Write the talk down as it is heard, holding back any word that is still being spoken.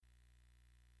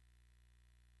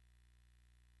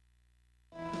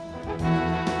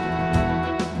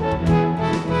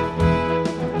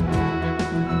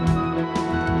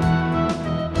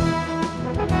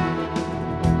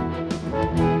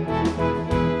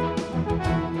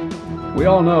We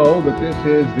all know that this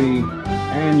is the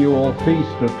annual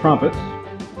Feast of Trumpets.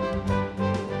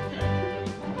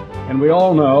 And we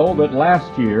all know that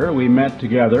last year we met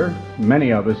together,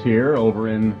 many of us here over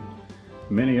in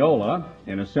Mineola,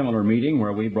 in a similar meeting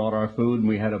where we brought our food and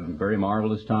we had a very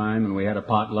marvelous time and we had a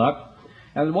potluck.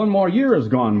 And one more year has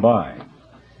gone by.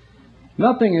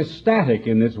 Nothing is static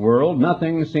in this world.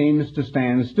 Nothing seems to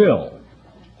stand still.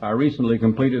 I recently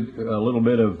completed a little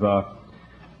bit of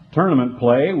tournament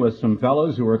play with some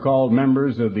fellows who were called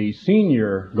members of the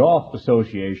Senior Golf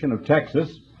Association of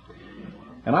Texas.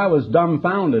 And I was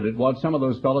dumbfounded at what some of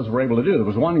those fellows were able to do. There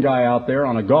was one guy out there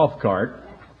on a golf cart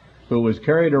who was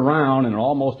carried around in an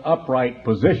almost upright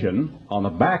position on the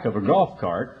back of a golf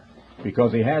cart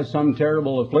because he has some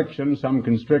terrible affliction, some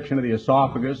constriction of the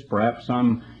esophagus, perhaps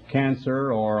some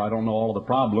cancer, or I don't know all of the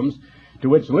problems, to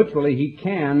which literally he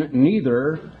can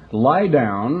neither lie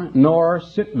down nor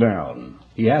sit down.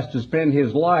 He has to spend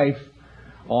his life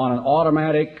on an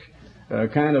automatic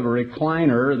kind of a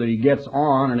recliner that he gets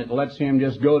on, and it lets him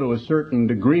just go to a certain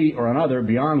degree or another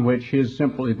beyond which his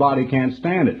body can't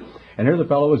stand it. And here the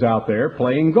fellow was out there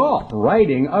playing golf,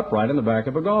 riding upright in the back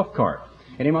of a golf cart.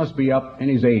 And he must be up in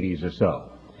his 80s or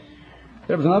so.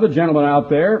 There was another gentleman out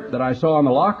there that I saw in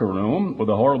the locker room with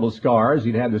the horrible scars.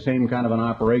 He'd had the same kind of an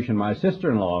operation my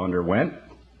sister-in-law underwent,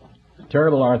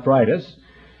 terrible arthritis,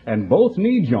 and both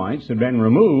knee joints had been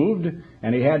removed,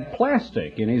 and he had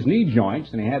plastic in his knee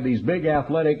joints, and he had these big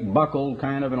athletic buckled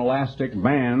kind of an elastic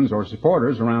bands or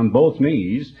supporters around both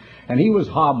knees, and he was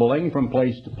hobbling from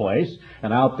place to place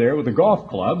and out there with a golf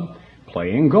club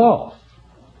playing golf.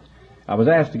 I was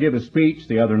asked to give a speech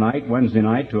the other night, Wednesday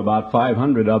night, to about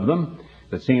 500 of them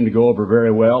that seemed to go over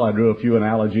very well. I drew a few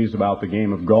analogies about the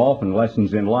game of golf and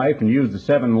lessons in life and used the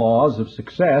 7 laws of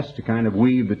success to kind of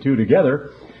weave the two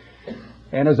together.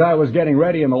 And as I was getting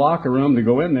ready in the locker room to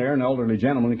go in there, an elderly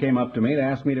gentleman came up to me and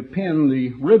asked me to pin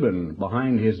the ribbon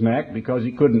behind his neck because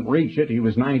he couldn't reach it. He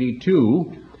was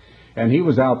 92, and he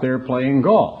was out there playing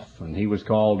golf, and he was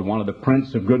called one of the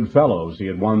Prince of Good Fellows. He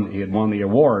had won the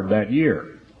award that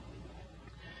year.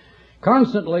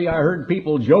 Constantly I heard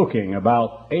people joking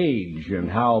about age and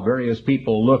how various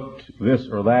people looked this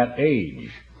or that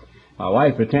age. My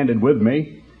wife attended with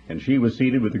me, and she was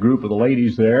seated with a group of the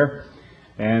ladies there.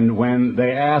 And when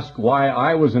they asked why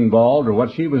I was involved or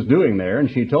what she was doing there, and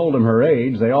she told them her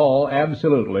age, they all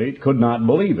absolutely could not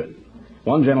believe it.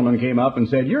 One gentleman came up and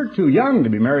said, "You're too young to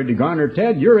be married to Garner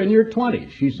Ted. You're in your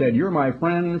 20s. She said, "You're my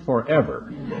friend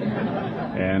forever."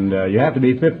 And you have to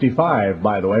be 55,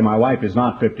 by the way. My wife is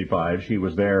not 55. She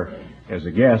was there as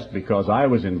a guest because I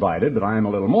was invited, but I am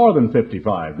a little more than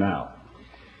 55 now.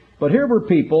 But here were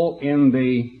people in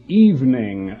the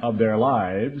evening of their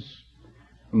lives,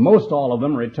 most all of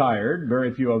them retired,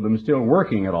 very few of them still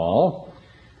working at all,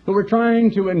 who were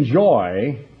trying to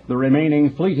enjoy the remaining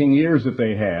fleeting years that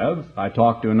they have. I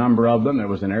talked to a number of them. There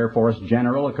was an Air Force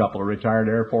general, a couple of retired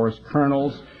Air Force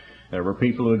colonels. There were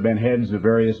people who had been heads of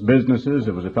various businesses.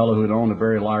 There was a fellow who had owned a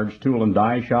very large tool and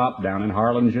die shop down in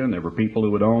Harlingen. There were people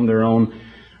who had owned their own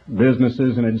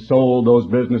businesses and had sold those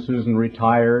businesses and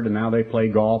retired, and now they play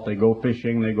golf, they go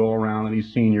fishing, they go around on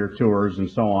these senior tours and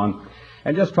so on,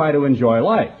 and just try to enjoy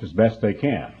life as best they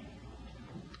can.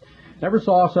 Never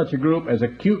saw such a group as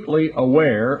acutely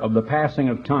aware of the passing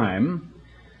of time,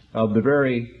 of the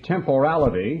very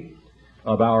temporality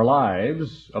of our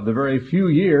lives, of the very few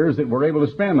years that we're able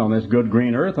to spend on this good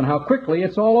green earth, and how quickly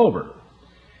it's all over.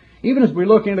 Even as we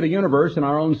look into the universe in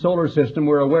our own solar system,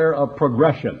 we're aware of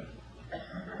progression.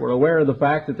 We're aware of the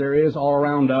fact that there is all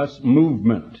around us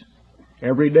movement.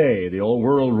 Every day the old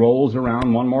world rolls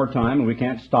around one more time, and we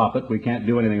can't stop it. We can't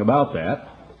do anything about that.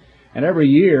 And every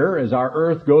year, as our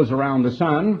earth goes around the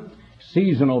sun,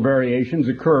 seasonal variations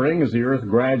occurring as the earth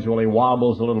gradually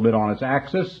wobbles a little bit on its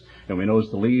axis, and we notice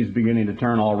the leaves beginning to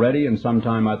turn already, and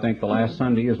sometime, I think the last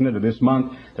Sunday, isn't it, of this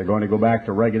month, they're going to go back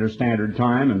to regular standard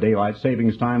time, and daylight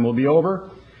savings time will be over.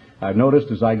 I've noticed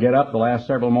as I get up the last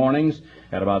several mornings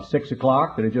at about 6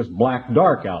 o'clock that it's just black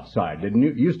dark outside. It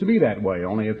used to be that way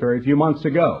only a very few months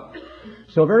ago.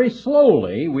 So very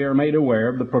slowly we are made aware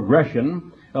of the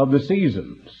progression of the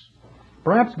seasons.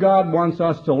 Perhaps God wants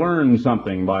us to learn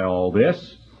something by all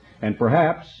this, and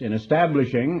perhaps in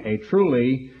establishing a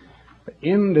truly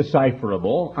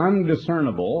indecipherable,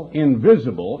 undiscernible,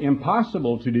 invisible,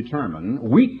 impossible to determine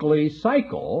weekly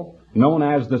cycle known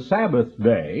as the Sabbath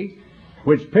day,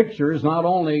 which pictures not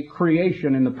only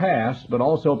creation in the past, but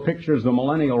also pictures the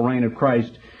millennial reign of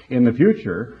Christ in the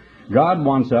future. God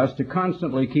wants us to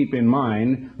constantly keep in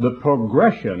mind the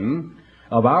progression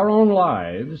of our own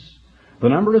lives, the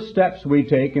number of steps we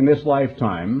take in this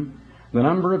lifetime, the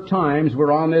number of times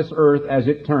we're on this earth as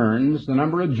it turns, the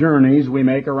number of journeys we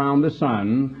make around the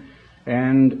sun,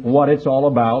 and what it's all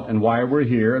about, and why we're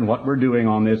here, and what we're doing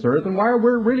on this earth, and why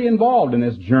we're really involved in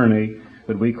this journey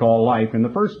that we call life in the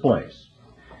first place.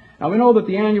 Now, we know that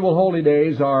the annual holy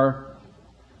days are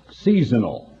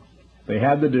seasonal. They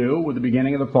have to do with the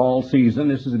beginning of the fall season.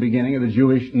 This is the beginning of the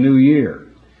Jewish New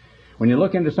Year. When you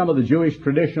look into some of the Jewish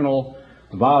traditional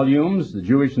volumes, the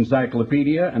Jewish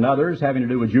Encyclopedia and others having to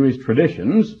do with Jewish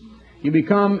traditions, you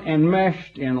become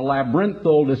enmeshed in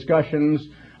labyrinthal discussions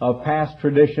of past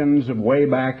traditions of way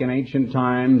back in ancient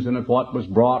times and of what was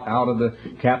brought out of the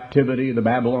captivity, the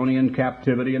Babylonian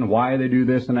captivity, and why they do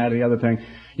this and that and the other thing.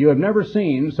 You have never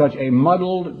seen such a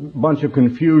muddled bunch of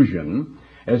confusion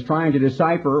as trying to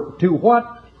decipher to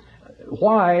what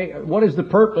is the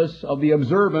purpose of the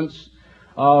observance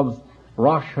of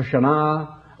Rosh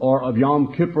Hashanah or of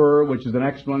Yom Kippur, which is the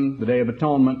next one, the Day of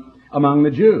Atonement, among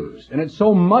the Jews. And it's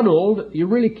so muddled, you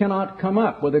really cannot come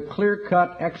up with a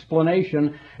clear-cut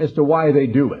explanation as to why they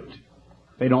do it.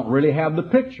 They don't really have the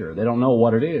picture. They don't know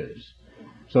what it is.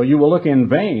 So you will look in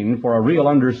vain for a real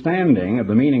understanding of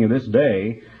the meaning of this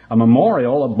day, a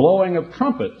memorial, a blowing of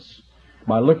trumpets,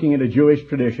 by looking at a Jewish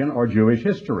tradition or Jewish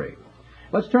history.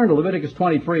 Let's turn to Leviticus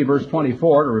 23, verse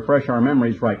 24, to refresh our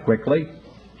memories right quickly.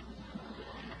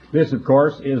 This, of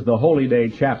course, is the Holy Day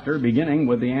chapter, beginning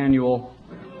with the annual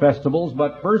festivals,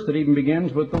 but first it even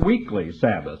begins with the weekly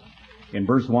Sabbath in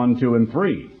verse 1, 2, and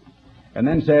 3. And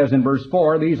then says in verse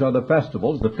 4, these are the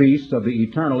festivals, the feasts of the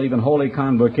eternal, even holy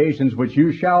convocations, which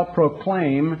you shall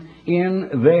proclaim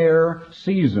in their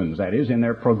seasons, that is, in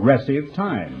their progressive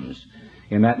times,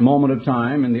 in that moment of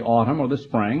time in the autumn or the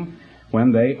spring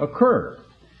when they occur.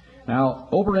 Now,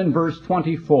 over in verse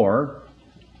 24,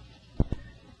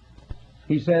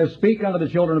 he says, speak unto the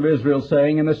children of Israel,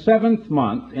 saying, in the 7th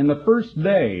month, in the 1st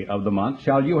day of the month,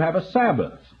 shall you have a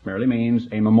Sabbath. Merely means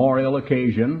a memorial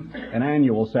occasion, an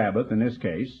annual Sabbath in this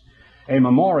case, a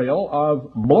memorial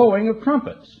of blowing of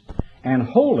trumpets and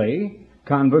holy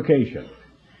convocation.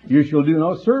 You shall do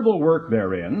no servile work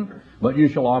therein, but you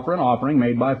shall offer an offering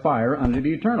made by fire unto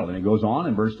the eternal. And it goes on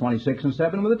in verse 26 and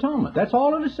 7 with atonement. That's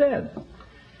all it is said.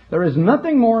 There is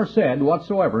nothing more said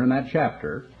whatsoever in that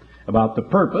chapter about the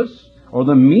purpose or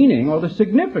the meaning or the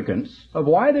significance of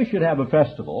why they should have a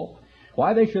festival,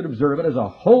 why they should observe it as a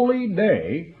holy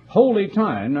day, holy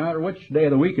time, no matter which day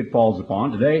of the week it falls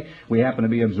upon. Today we happen to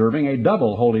be observing a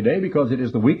double holy day because it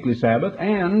is the weekly Sabbath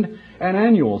and an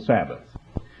annual Sabbath.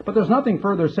 But there's nothing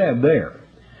further said there.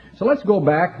 So let's go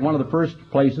back one of the first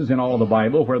places in all of the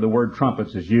Bible where the word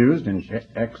trumpets is used, in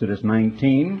Exodus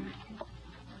 19.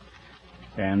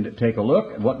 And take a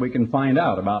look at what we can find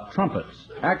out about trumpets.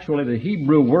 Actually, the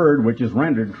Hebrew word which is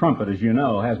rendered trumpet, as you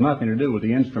know, has nothing to do with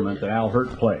the instrument that Al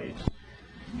Hirt plays.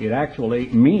 It actually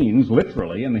means,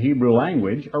 literally, in the Hebrew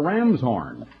language, a ram's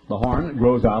horn. The horn that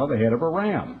grows out of the head of a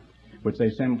ram, which they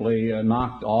simply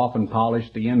knocked off and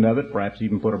polished the end of it, perhaps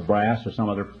even put a brass or some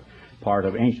other part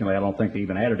of. Anciently, I don't think they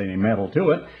even added any metal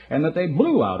to it, and that they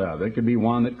blew out of. It could be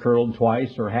one that curled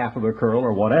twice or half of a curl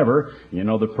or whatever. You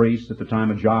know, the priests at the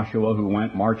time of Joshua who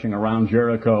went marching around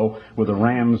Jericho with a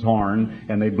ram's horn,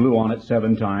 and they blew on it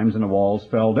 7 times and the walls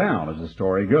fell down, as the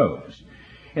story goes.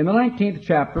 In the 19th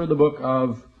chapter of the book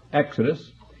of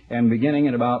Exodus, and beginning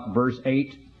at about verse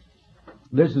 8,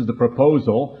 this is the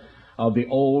proposal of the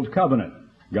Old Covenant.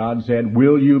 God said,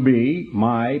 will you be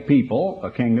my people,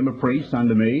 a kingdom of priests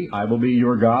unto me? I will be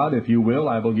your God. If you will,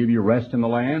 I will give you rest in the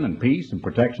land and peace and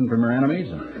protection from your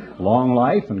enemies and long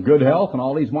life and good health and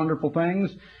all these wonderful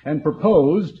things, and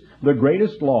proposed the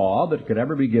greatest law that could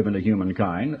ever be given to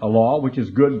humankind, a law which is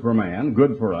good for man,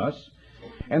 good for us.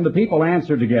 And the people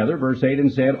answered together, verse 8,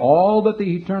 and said, all that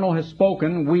the Eternal has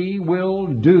spoken we will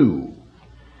do.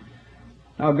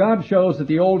 Now God shows that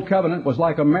the Old Covenant was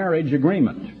like a marriage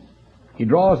agreement. He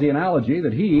draws the analogy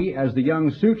that he, as the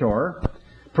young suitor,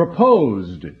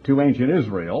 proposed to ancient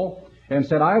Israel and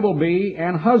said, I will be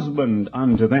an husband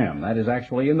unto them. That is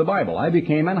actually in the Bible. I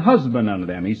became an husband unto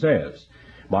them, he says,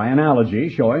 by analogy,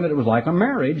 showing that it was like a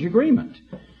marriage agreement.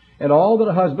 And all that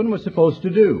a husband was supposed to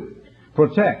do,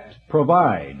 protect,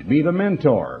 provide, be the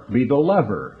mentor, be the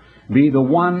lover, be the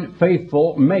one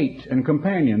faithful mate and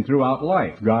companion throughout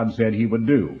life, God said he would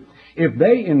do. If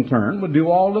they, in turn, would do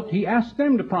all that he asked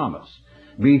them to promise,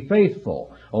 be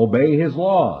faithful, obey his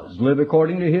laws, live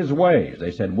according to his ways.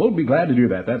 They said, we'll be glad to do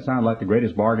that. That sounded like the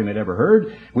greatest bargain they'd ever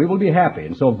heard. We will be happy.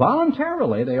 And so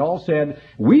voluntarily they all said,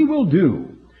 we will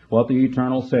do what the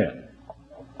Eternal said.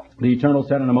 The Eternal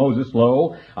said unto Moses,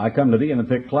 lo, I come to thee in a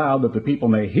thick cloud, that the people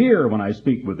may hear when I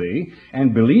speak with thee,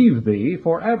 and believe thee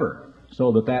forever.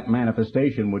 So that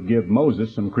manifestation would give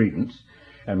Moses some credence.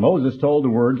 And Moses told the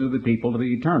words of the people to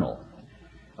the Eternal,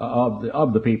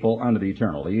 of the people unto the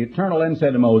Eternal. The Eternal then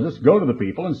said to Moses, Go to the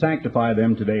people and sanctify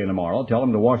them today and tomorrow. Tell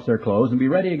them to wash their clothes and be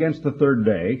ready against the third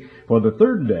day. For the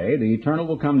third day the Eternal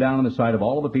will come down in the sight of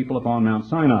all the people upon Mount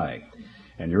Sinai.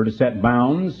 And you're to set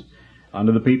bounds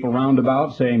unto the people round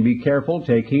about, saying, Be careful,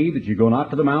 take heed that you go not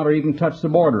to the mount or even touch the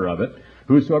border of it.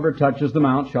 Whosoever touches the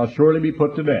mount shall surely be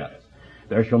put to death.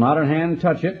 There shall not an hand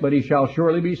touch it, but he shall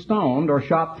surely be stoned or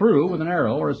shot through with an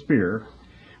arrow or a spear.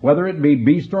 Whether it be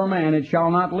beast or man, it shall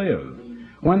not live.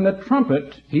 When the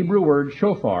trumpet, Hebrew word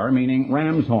shofar, meaning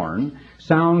ram's horn,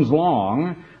 sounds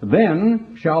long,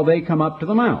 then shall they come up to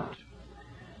the mount.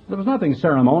 There was nothing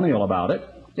ceremonial about it.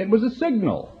 It was a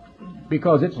signal,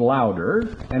 because it's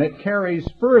louder and it carries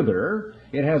further.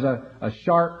 It has a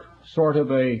sharp sort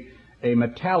of a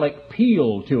metallic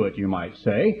peal to it, you might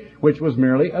say, which was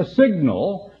merely a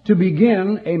signal to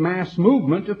begin a mass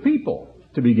movement of people,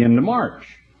 to begin to march.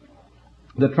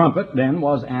 The trumpet then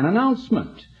was an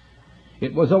announcement.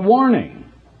 It was a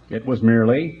warning. It was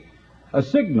merely a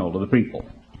signal to the people.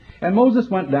 And Moses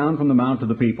went down from the mount to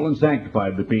the people and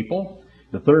sanctified the people.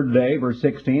 The third day, verse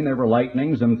 16, there were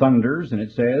lightnings and thunders, and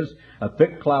it says, a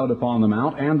thick cloud upon the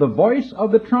mount, and the voice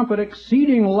of the trumpet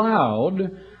exceeding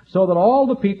loud, so that all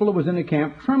the people who was in the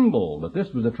camp trembled. But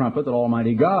this was a trumpet that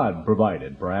Almighty God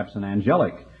provided, perhaps an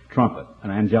angelic trumpet,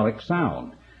 an angelic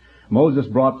sound. Moses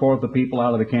brought forth the people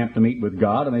out of the camp to meet with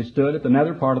God, and they stood at the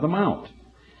nether part of the mount.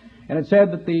 And it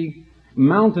said that the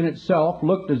mountain itself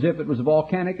looked as if it was a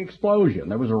volcanic explosion.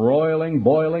 There was a roiling,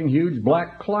 boiling, huge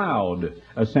black cloud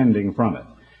ascending from it,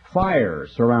 fire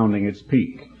surrounding its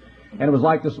peak. And it was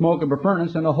like the smoke of a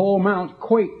furnace, and the whole mount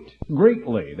quaked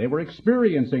greatly. They were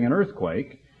experiencing an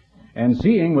earthquake and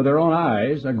seeing with their own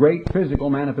eyes a great physical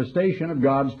manifestation of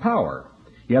God's power.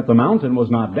 Yet the mountain was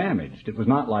not damaged. It was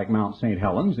not like Mount St.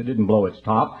 Helens. It didn't blow its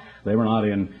top. They were not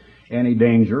in any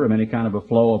danger of any kind of a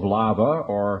flow of lava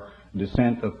or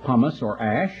descent of pumice or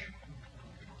ash.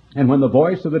 And when the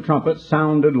voice of the trumpet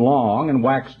sounded long and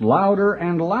waxed louder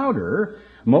and louder,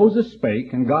 Moses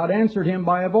spake, and God answered him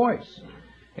by a voice.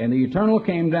 And the Eternal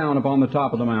came down upon the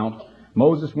top of the mount.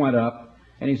 Moses went up,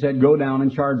 and he said, Go down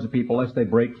and charge the people lest they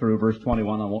break through. Verse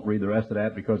 21, I won't read the rest of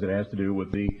that because it has to do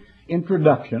with the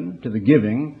introduction to the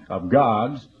giving of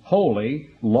God's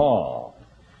holy law.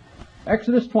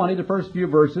 Exodus 20, the first few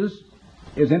verses,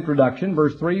 is introduction.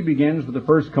 Verse 3 begins with the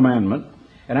first commandment.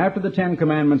 And after the 10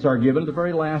 commandments are given, the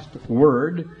very last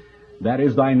word, that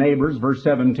is thy neighbors, verse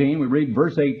 17, we read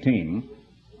verse 18.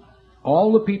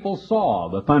 All the people saw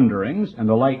the thunderings and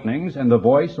the lightnings and the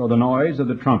voice or the noise of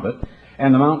the trumpet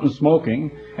and the mountain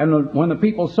smoking. And when the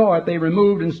people saw it, they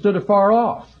removed and stood afar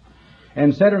off,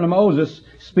 and said unto Moses,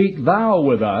 Speak thou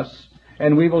with us,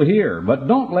 and we will hear. But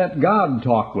don't let God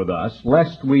talk with us,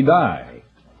 lest we die.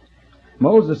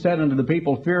 Moses said unto the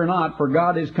people, Fear not, for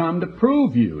God is come to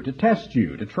prove you, to test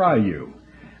you, to try you,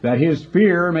 that his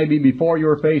fear may be before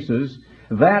your faces,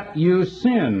 that you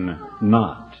sin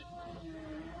not.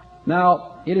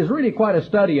 Now, it is really quite a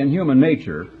study in human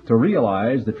nature to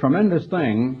realize the tremendous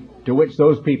thing to which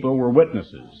those people were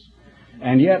witnesses,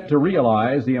 and yet to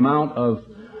realize the amount of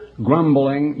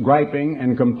grumbling, griping,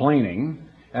 and complaining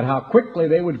at how quickly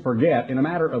they would forget in a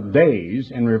matter of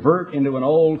days and revert into an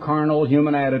old carnal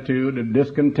human attitude of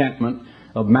discontentment,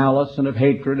 of malice and of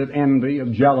hatred, of envy,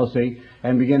 of jealousy,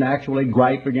 and begin to actually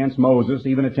gripe against Moses,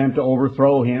 even attempt to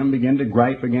overthrow him, begin to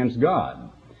gripe against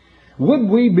God. Would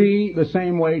we be the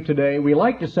same way today? We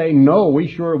like to say, no, we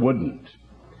sure wouldn't.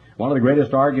 One of the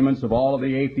greatest arguments of all of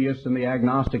the atheists and the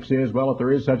agnostics is, well, if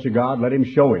there is such a God, let him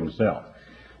show himself.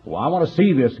 Well, I want to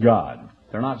see this God.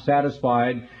 They're not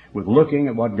satisfied with looking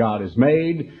at what God has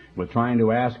made, with trying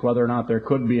to ask whether or not there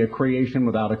could be a creation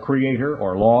without a creator,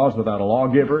 or laws without a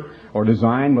lawgiver, or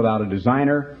design without a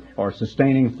designer, or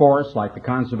sustaining force like the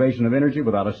conservation of energy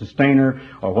without a sustainer,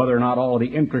 or whether or not all of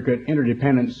the intricate,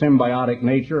 interdependent, symbiotic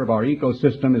nature of our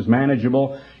ecosystem is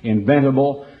manageable,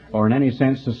 inventable, or in any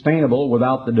sense sustainable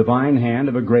without the divine hand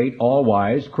of a great,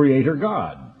 all-wise creator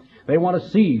God. They want to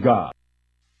see God.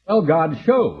 Well, God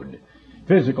showed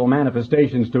physical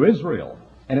manifestations to Israel,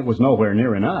 and it was nowhere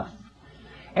near enough.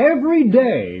 Every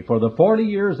day for the 40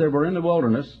 years they were in the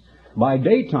wilderness, by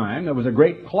daytime there was a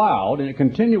great cloud, and it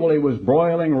continually was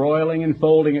broiling, roiling, and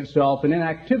folding itself in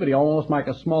inactivity, almost like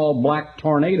a small black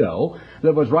tornado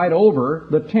that was right over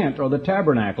the tent or the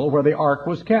tabernacle where the ark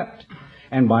was kept.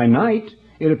 And by night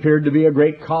it appeared to be a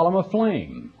great column of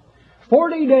flame.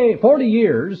 40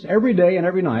 years, every day and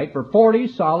every night, for 40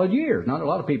 solid years. Not a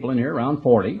lot of people in here, around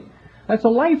 40. That's a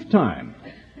lifetime.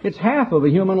 It's half of a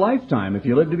human lifetime if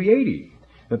you live to be 80,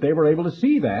 that they were able to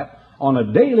see that on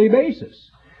a daily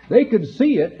basis. They could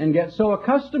see it and get so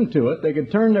accustomed to it, they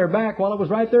could turn their back while it was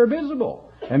right there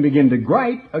visible and begin to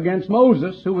gripe against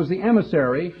Moses, who was the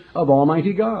emissary of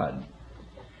Almighty God.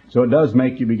 So it does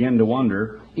make you begin to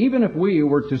wonder, even if we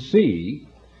were to see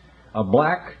a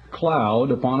black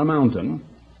cloud upon a mountain,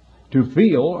 to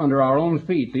feel under our own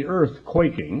feet the earth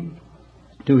quaking,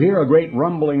 to hear a great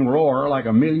rumbling roar like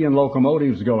a million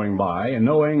locomotives going by, and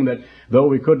knowing that though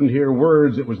we couldn't hear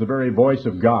words, it was the very voice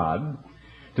of God,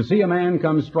 to see a man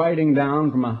come striding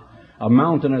down from a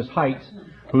mountainous height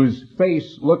whose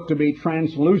face looked to be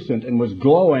translucent and was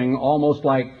glowing almost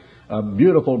like a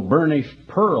beautiful burnished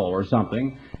pearl or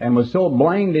something, and was so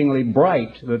blindingly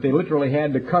bright that they literally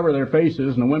had to cover their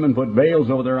faces, and the women put veils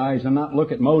over their eyes and not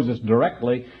look at Moses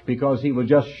directly because he was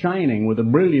just shining with the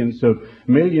brilliance of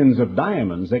millions of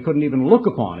diamonds. They couldn't even look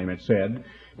upon him, it said,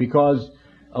 because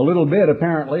a little bit,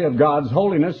 apparently, of God's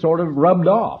holiness sort of rubbed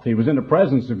off. He was in the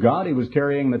presence of God. He was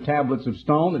carrying the tablets of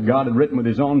stone that God had written with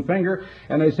his own finger,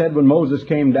 and they said when Moses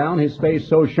came down, his face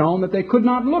so shone that they could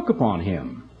not look upon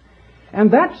him.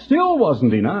 And that still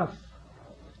wasn't enough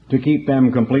to keep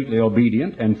them completely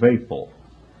obedient and faithful.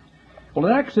 Well,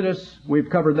 in Exodus, we've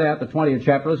covered that, the 20th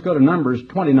chapter. Let's go to Numbers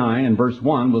 29 and verse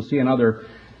 1. We'll see another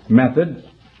method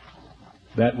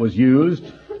that was used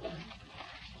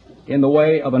in the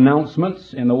way of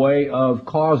announcements, in the way of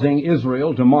causing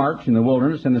Israel to march in the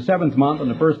wilderness. In the 7th month, on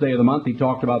the first day of the month, he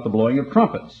talked about the blowing of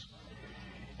trumpets.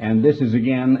 And this is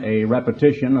again a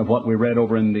repetition of what we read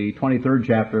over in the 23rd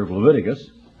chapter of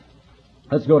Leviticus.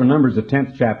 Let's go to Numbers, the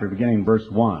 10th chapter, beginning in verse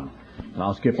 1. And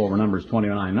I'll skip over Numbers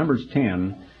 29. Numbers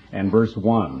 10 and verse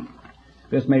 1.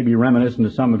 This may be reminiscent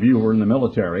to some of you who are in the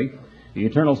military. The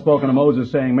Eternal spoke unto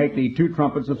Moses, saying, Make thee 2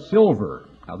 trumpets of silver.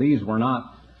 Now these were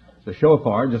not the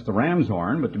shofar, just the ram's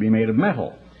horn, but to be made of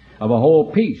metal. Of a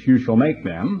whole piece you shall make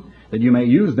them, that you may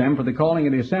use them for the calling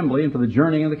of the assembly and for the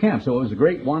journeying of the camp. So it was a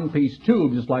great one-piece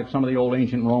tube, just like some of the old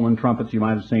ancient Roman trumpets you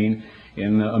might have seen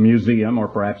in a museum or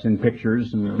perhaps in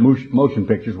pictures, and motion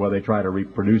pictures where they try to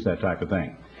reproduce that type of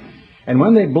thing. And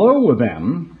when they blow with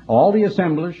them, all the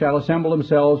assemblers shall assemble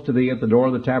themselves to thee at the door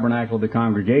of the tabernacle of the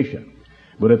congregation.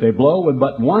 But if they blow with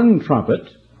but one trumpet,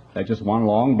 that's just one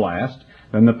long blast,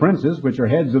 then the princes, which are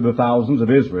heads of the thousands of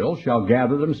Israel, shall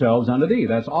gather themselves unto thee.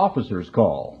 That's officers'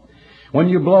 call. When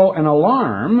you blow an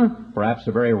alarm, perhaps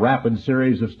a very rapid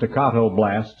series of staccato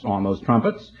blasts on those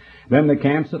trumpets, then the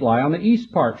camps that lie on the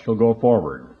east part shall go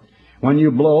forward. When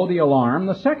you blow the alarm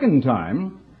the second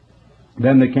time,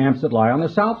 then the camps that lie on the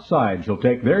south side shall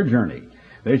take their journey.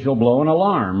 They shall blow an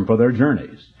alarm for their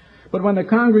journeys. But when the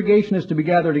congregation is to be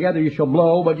gathered together, you shall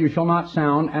blow, but you shall not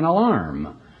sound an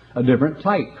alarm, a different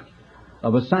type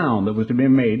of a sound that was to be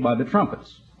made by the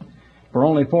trumpets. For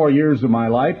only 4 years of my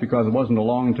life, because I wasn't a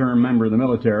long-term member of the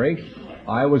military,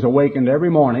 I was awakened every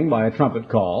morning by a trumpet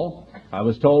call. I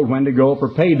was told when to go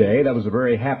for payday. That was a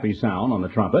very happy sound on the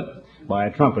trumpet, by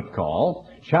a trumpet call.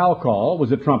 Chow call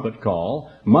was a trumpet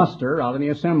call. Muster out in the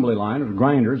assembly line, or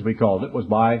grinders we called it, was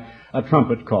by a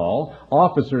trumpet call.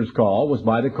 Officer's call was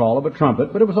by the call of a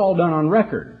trumpet, but it was all done on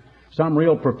record. Some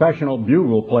real professional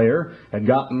bugle player had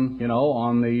gotten,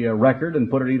 on the record and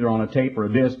put it either on a tape or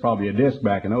a disc, probably a disc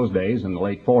back in those days in the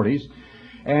late 40s.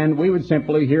 And we would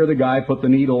simply hear the guy put the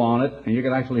needle on it, and you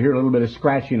could actually hear a little bit of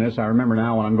scratchiness. I remember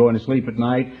now when I'm going to sleep at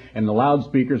night, and the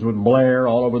loudspeakers would blare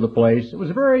all over the place. It was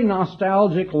a very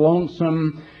nostalgic,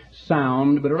 lonesome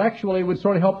sound, but it actually would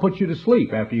sort of help put you to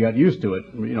sleep after you got used to it,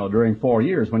 during 4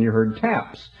 years when you heard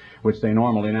taps, which they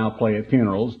normally now play at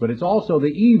funerals. But it's also the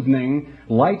evening,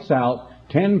 lights out,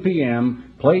 10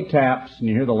 p.m., play taps, and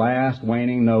you hear the last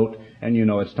waning note, and you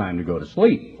know it's time to go to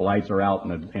sleep. The lights are out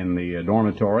in the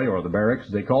dormitory, or the barracks,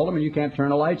 as they call them, and you can't turn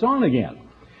the lights on again.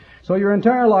 So your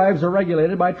entire lives are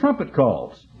regulated by trumpet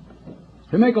calls.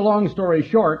 To make a long story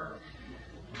short,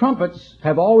 trumpets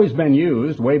have always been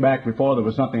used, way back before there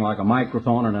was something like a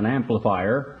microphone and an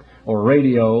amplifier, or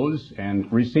radios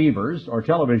and receivers, or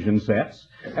television sets,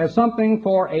 as something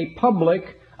for a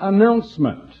public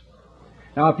announcement.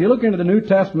 Now, if you look into the New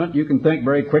Testament, you can think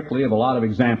very quickly of a lot of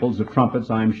examples of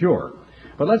trumpets, I'm sure.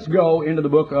 But let's go into the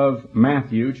book of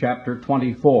Matthew, chapter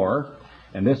 24.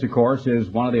 And this, of course, is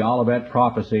one of the Olivet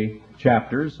prophecy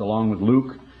chapters, along with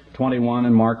Luke 21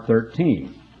 and Mark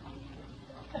 13.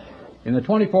 In the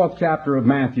 24th chapter of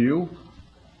Matthew,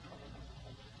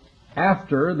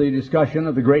 after the discussion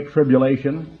of the Great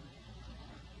Tribulation,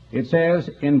 it says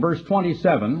in verse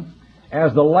 27,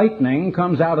 As the lightning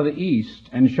comes out of the east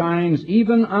and shines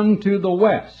even unto the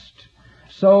west,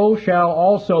 so shall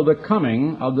also the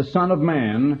coming of the Son of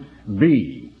Man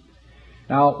be.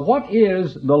 Now, what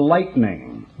is the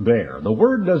lightning there? The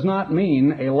word does not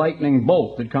mean a lightning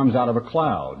bolt that comes out of a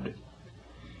cloud.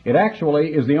 It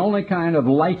actually is the only kind of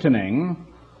lightning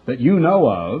that you know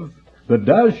of that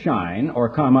does shine or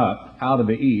come up out of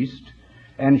the east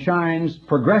and shines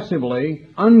progressively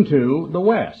unto the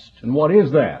west. And what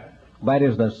is that? That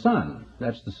is the sun.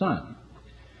 That's the sun.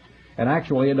 And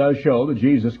actually it does show that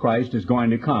Jesus Christ is going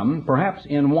to come, perhaps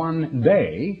in one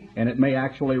day, and it may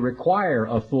actually require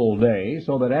a full day,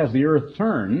 so that as the earth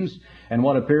turns, and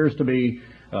what appears to be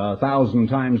 1,000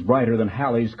 times brighter than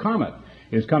Halley's Comet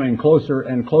is coming closer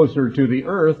and closer to the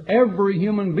earth, every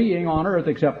human being on earth,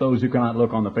 except those who cannot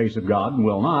look on the face of God and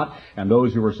will not, and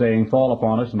those who are saying, fall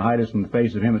upon us and hide us from the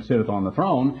face of him that sitteth on the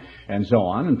throne, and so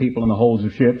on, and people in the holds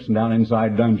of ships and down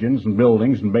inside dungeons and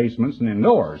buildings and basements and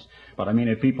indoors. But I mean,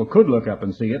 if people could look up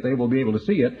and see it, they will be able to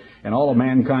see it, and all of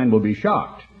mankind will be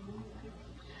shocked.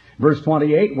 Verse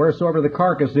 28, wheresoever the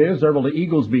carcass is, there will the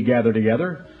eagles be gathered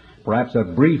together. Perhaps a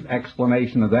brief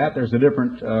explanation of that. There's a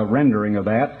different rendering of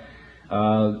that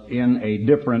in a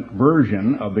different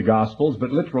version of the Gospels,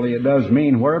 but literally it does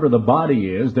mean wherever the body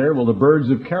is, there will the birds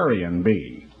of carrion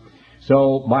be.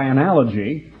 So, by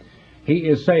analogy, he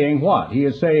is saying what? He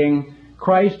is saying,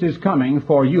 Christ is coming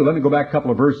for you. Let me go back a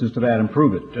couple of verses to that and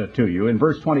prove it to you. In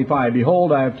verse 25,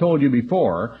 behold, I have told you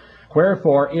before,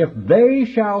 wherefore, if they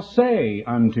shall say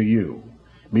unto you,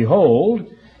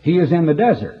 behold, he is in the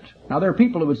desert. Now, there are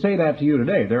people who would say that to you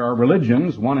today. There are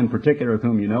religions, one in particular of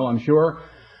whom you know, I'm sure,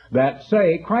 that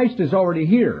say Christ is already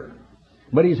here,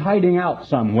 but he's hiding out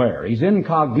somewhere. He's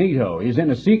incognito. He's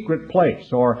in a secret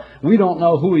place, or we don't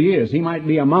know who he is. He might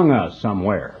be among us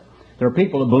somewhere. There are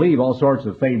people who believe all sorts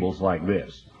of fables like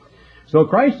this. So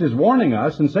Christ is warning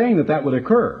us and saying that that would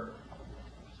occur.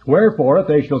 Wherefore, if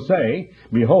they shall say,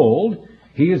 behold,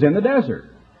 he is in the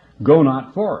desert, go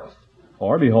not forth.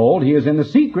 Or, behold, he is in the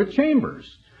secret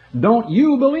chambers. Don't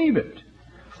you believe it?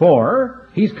 For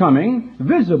he's coming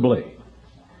visibly.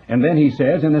 And then he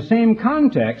says, in the same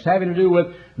context, having to do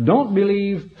with, don't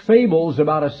believe fables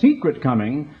about a secret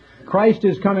coming. Christ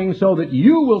is coming so that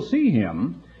you will see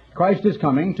him. Christ is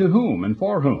coming to whom and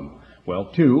for whom?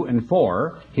 Well, to and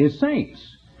for his saints,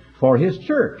 for his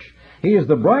church. He is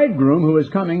the bridegroom who is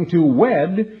coming to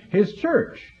wed his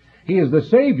church. He is the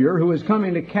Savior who is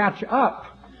coming to catch up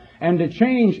and to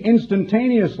change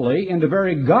instantaneously into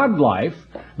very God-life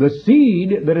the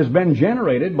seed that has been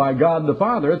generated by God the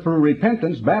Father through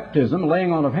repentance, baptism,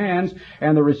 laying on of hands,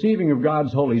 and the receiving of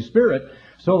God's Holy Spirit,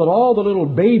 so that all the little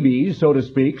babies, so to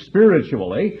speak,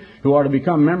 spiritually, who are to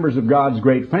become members of God's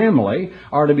great family,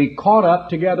 are to be caught up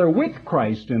together with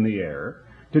Christ in the air,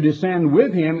 to descend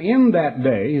with him in that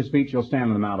day. His feet shall stand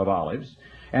on the Mount of Olives,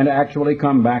 and to actually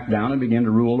come back down and begin to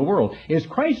rule the world. Is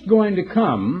Christ going to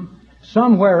come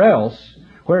somewhere else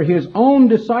where his own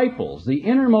disciples, the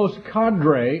innermost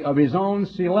cadre of his own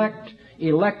select,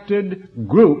 elected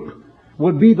group,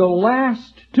 would be the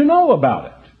last to know about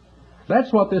it?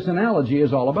 That's what this analogy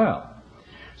is all about.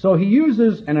 So he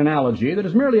uses an analogy that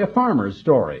is merely a farmer's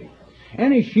story.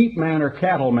 Any sheepman or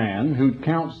cattleman who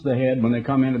counts the head when they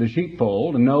come into the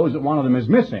sheepfold and knows that one of them is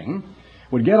missing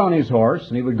would get on his horse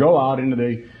and he would go out into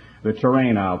the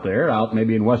terrain out there, out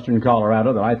maybe in western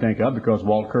Colorado that I think of because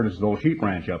Walt Curtis's old sheep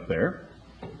ranch up there,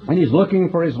 and he's looking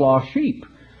for his lost sheep.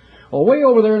 Well, way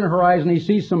over there in the horizon he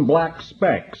sees some black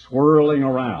specks whirling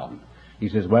around. He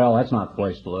says, well, that's not the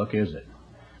place to look, is it?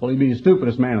 Well, he'd be the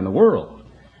stupidest man in the world.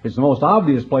 It's the most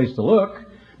obvious place to look,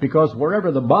 because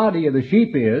wherever the body of the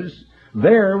sheep is,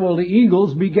 there will the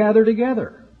eagles be gathered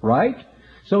together, right?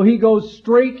 So he goes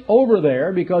straight over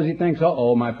there because he thinks,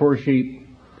 uh-oh, my poor sheep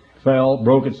fell,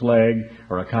 broke its leg,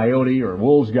 or a coyote or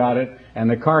wolves got it, and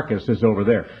the carcass is over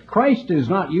there. Christ is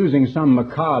not using some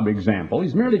macabre example.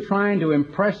 He's merely trying to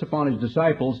impress upon his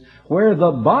disciples where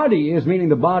the body is, meaning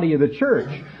the body of the church.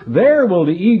 There will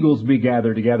the eagles be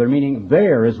gathered together, meaning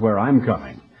there is where I'm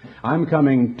coming. I'm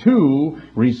coming to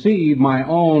receive my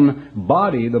own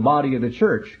body, the body of the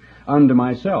church, unto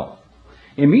myself.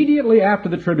 Immediately after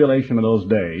the tribulation of those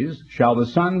days shall the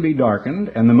sun be darkened,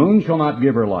 and the moon shall not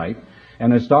give her light,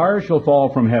 and the stars shall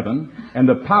fall from heaven, and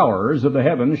the powers of the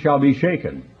heavens shall be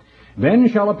shaken. Then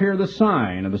shall appear the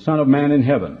sign of the Son of Man in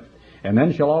heaven. And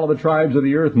then shall all of the tribes of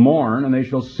the earth mourn, and they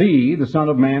shall see the Son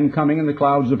of Man coming in the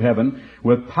clouds of heaven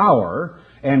with power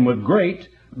and with great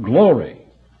glory.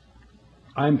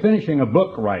 I'm finishing a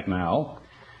book right now,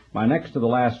 my next to the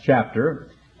last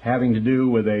chapter, having to do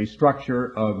with a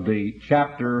structure of the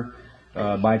chapter,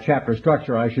 by chapter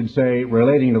structure, I should say,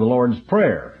 relating to the Lord's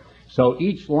Prayer. So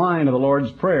each line of the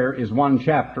Lord's Prayer is one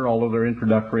chapter, although they're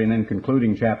introductory and then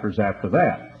concluding chapters after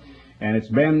that. And it's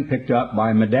been picked up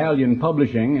by Medallion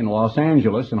Publishing in Los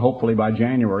Angeles, and hopefully by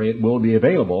January it will be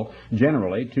available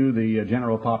generally to the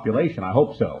general population. I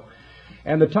hope so.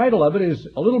 And the title of it is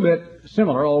a little bit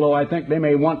similar, although I think they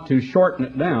may want to shorten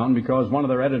it down because one of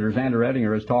their editors, Andrew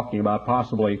Ettinger, is talking about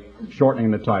possibly shortening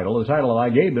the title. The title that I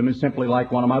gave them is simply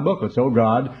like one of my booklets, Oh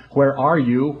God, Where Are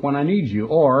You When I Need You?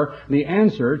 Or The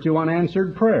Answer to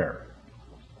Unanswered Prayer.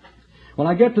 When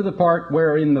I get to the part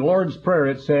where in the Lord's Prayer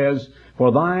it says,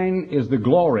 For thine is the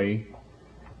glory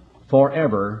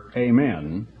forever,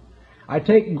 amen, I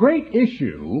take great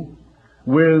issue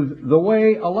with the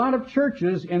way a lot of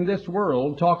churches in this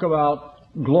world talk about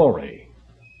glory.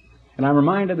 And I'm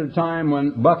reminded of the time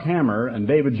when Buck Hammer and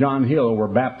David John Hill were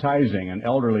baptizing an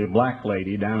elderly black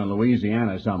lady down in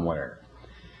Louisiana somewhere.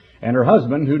 And her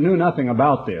husband, who knew nothing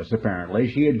about this apparently,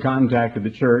 she had contacted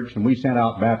the church, and we sent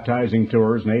out baptizing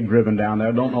tours, and they'd driven down there.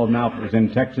 I don't know now if it was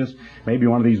in Texas, maybe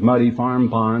one of these muddy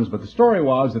farm ponds, but the story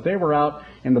was that they were out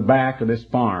in the back of this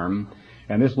farm,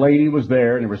 and this lady was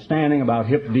there, and they were standing about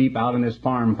hip deep out in this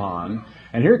farm pond.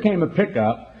 And here came a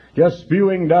pickup, just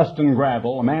spewing dust and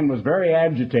gravel. A man was very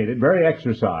agitated, very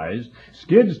exercised,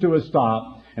 skids to a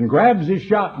stop, and grabs his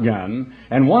shotgun,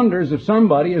 and wonders if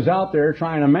somebody is out there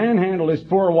trying to manhandle his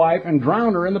poor wife and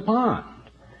drown her in the pond.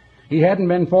 He hadn't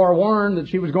been forewarned that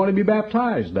she was going to be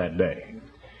baptized that day.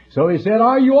 So he said,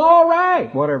 Are you all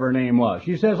right? Whatever her name was.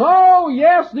 She says, Oh,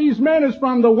 yes, these men is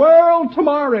from the world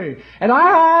tomorrow, and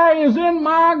I is in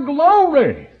my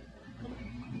glory.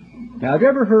 Now, have you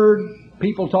ever heard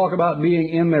people talk about being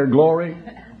in their glory?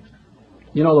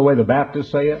 You know the way the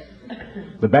Baptists say it?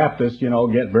 The Baptists,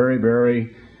 get very,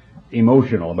 very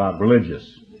emotional about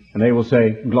religious. And they will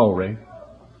say, glory.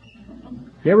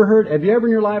 Have you ever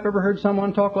in your life ever heard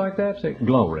someone talk like that? Say,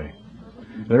 glory.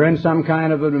 They're in some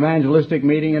kind of an evangelistic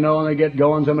meeting, and they get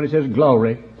going. Somebody says,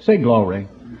 glory. Say glory.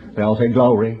 They all say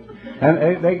glory. And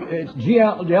it's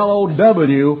G-L-O-W-R-E-Y.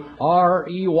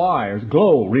 It's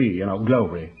glory,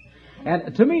 glory.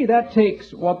 And to me, that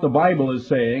takes what the Bible is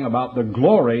saying about the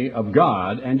glory of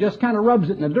God and just kind of rubs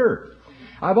it in the dirt.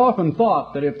 I've often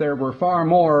thought that if there were far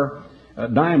more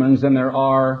diamonds than there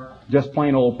are just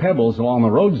plain old pebbles along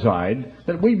the roadside,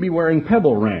 that we'd be wearing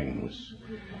pebble rings.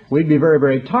 We'd be very,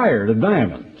 very tired of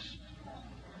diamonds.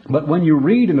 But when you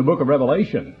read in the book of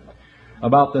Revelation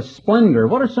about the splendor,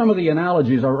 what are some of the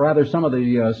analogies, or rather some of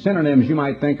the synonyms you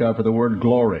might think of for the word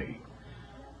glory?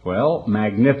 Well,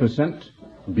 magnificent,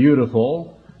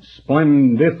 beautiful,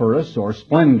 splendiferous or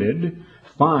splendid,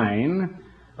 fine,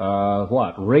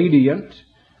 radiant,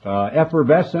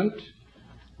 effervescent,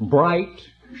 bright,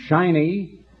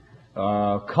 shiny,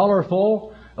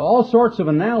 colorful, all sorts of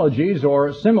analogies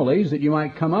or similes that you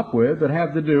might come up with that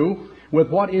have to do with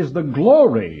what is the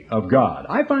glory of God.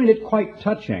 I find it quite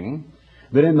touching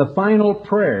that in the final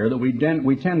prayer that we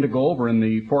tend to go over in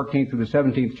the 14th through the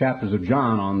 17th chapters of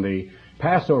John on the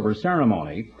Passover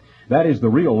ceremony, that is the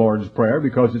real Lord's Prayer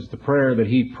because it's the prayer that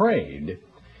he prayed,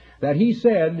 that he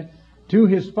said to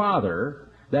his Father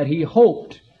that he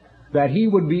hoped that he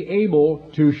would be able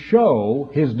to show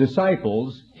his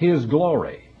disciples his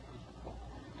glory.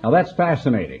 Now that's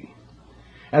fascinating.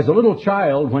 As a little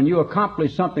child, when you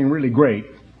accomplish something really great,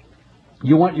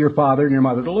 you want your father and your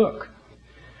mother to look.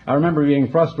 I remember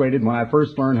being frustrated when I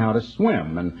first learned how to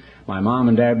swim, and my mom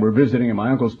and dad were visiting at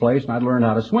my uncle's place, and I'd learned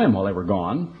how to swim while they were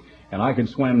gone. And I could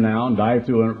swim now and dive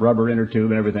through a rubber inner tube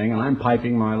and everything, and I'm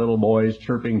piping my little boy's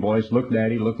chirping voice, look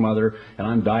daddy, look mother, and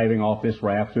I'm diving off this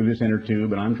raft through this inner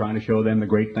tube, and I'm trying to show them the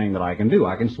great thing that I can do.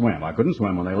 I can swim. I couldn't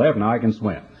swim when they left, now I can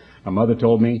swim. My mother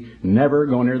told me, never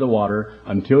go near the water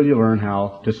until you learn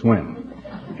how to swim.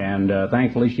 And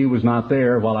thankfully she was not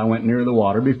there while I went near the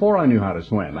water before I knew how to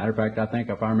swim. Matter of fact, I think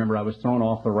if I remember, I was thrown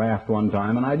off the raft one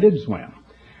time, and I did swim.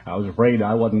 I was afraid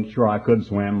I wasn't sure I could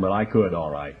swim, but I could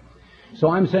all right. So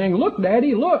I'm saying, look,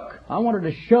 Daddy, look. I wanted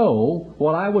to show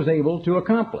what I was able to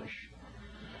accomplish.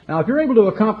 Now, if you're able to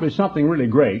accomplish something really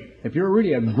great, if you're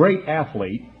really a great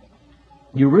athlete,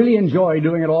 you really enjoy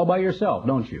doing it all by yourself,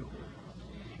 don't you?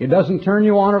 It doesn't turn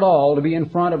you on at all to be in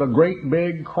front of a great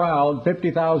big crowd,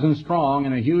 50,000 strong,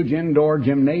 in a huge indoor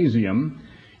gymnasium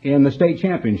in the state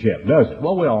championship, does it?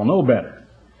 Well, we all know better.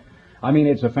 I mean,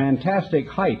 it's a fantastic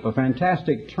hype, a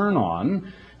fantastic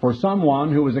turn-on for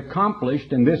someone who has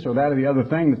accomplished in this or that or the other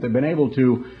thing that they've been able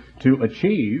to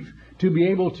achieve, to be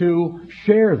able to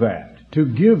share that, to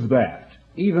give that,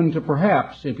 even to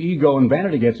perhaps, if ego and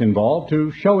vanity gets involved, to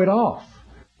show it off.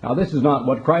 Now, this is not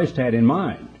what Christ had in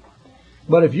mind.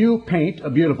 But if you paint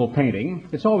a beautiful painting,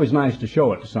 it's always nice to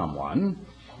show it to someone.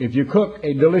 If you cook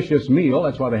a delicious meal,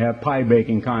 that's why they have pie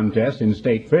baking contests in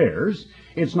state fairs,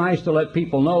 it's nice to let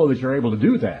people know that you're able to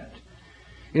do that.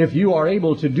 If you are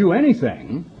able to do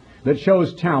anything that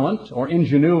shows talent or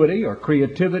ingenuity or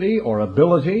creativity or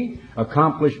ability,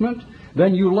 accomplishment,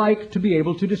 then you like to be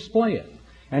able to display it.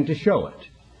 and to show it.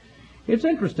 It's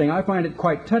interesting, I find it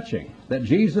quite touching, that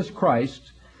Jesus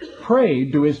Christ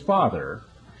prayed to his Father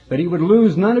that he would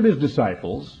lose none of his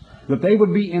disciples, that they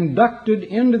would be inducted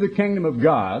into the kingdom of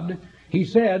God. He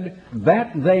said,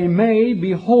 that they may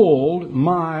behold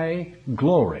my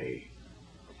glory.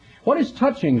 What is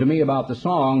touching to me about the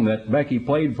song that Becky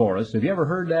played for us, have you ever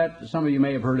heard that? Some of you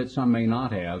may have heard it, some may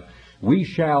not have. We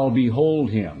shall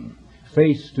behold him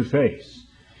face to face.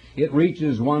 It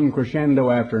reaches one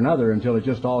crescendo after another until it's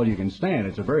just all you can stand.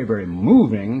 It's a very, very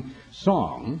moving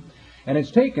song. And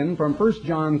it's taken from 1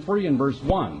 John 3 and verse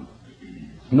 1.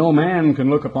 No man can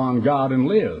look upon God and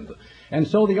live. And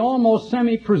so the almost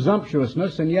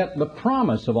semi-presumptuousness and yet the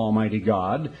promise of Almighty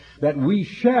God that we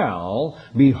shall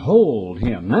behold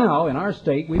him. Now, in our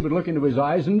state, we would look into his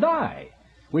eyes and die.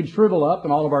 We'd shrivel up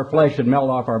and all of our flesh would melt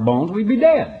off our bones. We'd be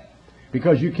dead.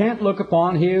 Because you can't look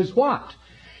upon his what?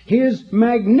 His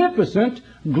magnificent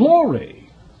glory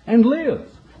and live.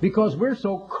 Because we're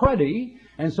so cruddy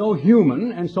and so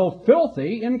human and so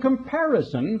filthy in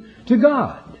comparison to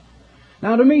God.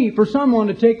 Now to me, for someone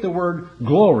to take the word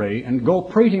glory and go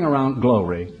prating around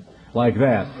glory like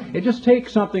that, it just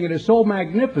takes something that is so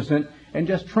magnificent and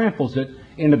just tramples it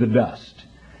into the dust.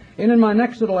 And in my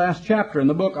next to the last chapter in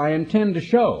the book, I intend to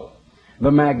show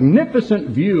the magnificent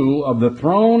view of the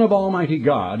throne of Almighty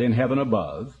God in heaven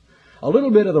above, a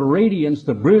little bit of the radiance,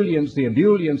 the brilliance, the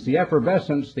ebullience, the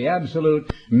effervescence, the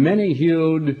absolute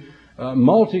many-hued,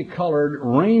 multicolored,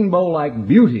 rainbow-like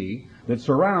beauty that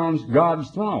surrounds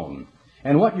God's throne.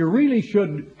 And what you really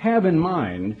should have in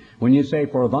mind when you say,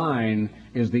 for thine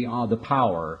is the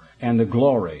power and the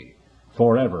glory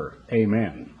forever.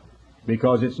 Amen.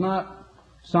 Because it's not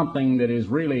something that is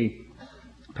really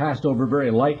passed over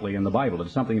very lightly in the Bible.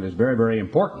 It's something that is very, very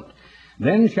important.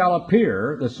 Then shall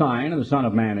appear the sign of the Son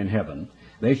of Man in heaven.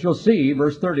 They shall see,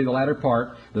 verse 30, the latter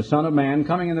part, the Son of Man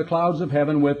coming in the clouds of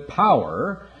heaven with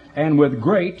power and with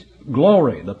great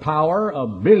glory. The power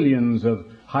of billions of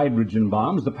hydrogen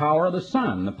bombs, the power of the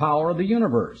sun, the power of the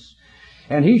universe.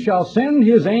 And he shall send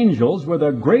his angels with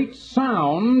a great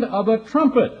sound of a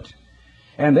trumpet.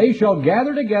 And they shall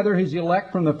gather together his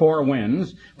elect from the four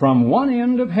winds, from one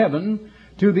end of heaven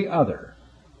to the other.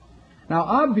 Now,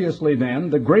 obviously then,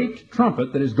 the great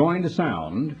trumpet that is going to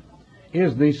sound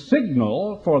is the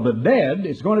signal for the dead.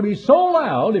 It's going to be so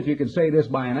loud, if you could say this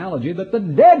by analogy, that the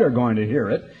dead are going to hear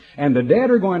it, and the dead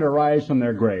are going to rise from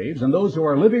their graves, and those who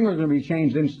are living are going to be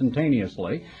changed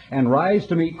instantaneously and rise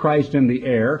to meet Christ in the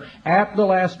air at the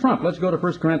last trump. Let's go to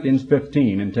 1 Corinthians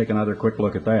 15 and take another quick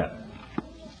look at that.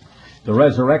 The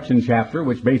resurrection chapter,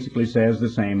 which basically says the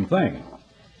same thing.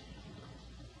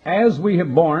 As we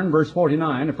have borne, verse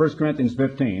 49 of 1 Corinthians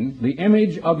 15, the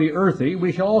image of the earthy,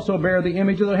 we shall also bear the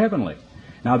image of the heavenly.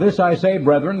 Now this I say,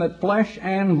 brethren, that flesh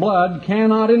and blood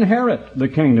cannot inherit the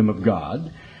kingdom of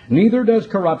God, neither does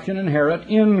corruption inherit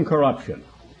incorruption.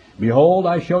 Behold,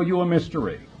 I show you a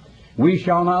mystery. We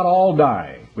shall not all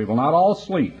die. We will not all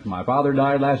sleep. My father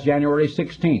died last January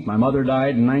 16th. My mother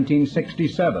died in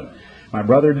 1967. My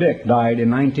brother Dick died in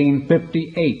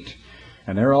 1958.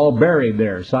 And they're all buried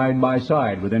there, side by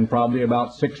side, within probably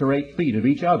about 6 or 8 feet of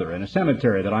each other, in a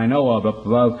cemetery that I know of up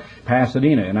above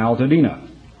Pasadena in Altadena.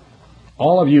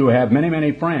 All of you have many,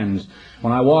 many friends.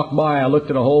 When I walked by, I looked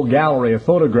at a whole gallery of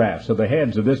photographs of the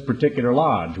heads of this particular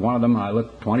lodge. One of them, I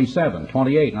looked 27,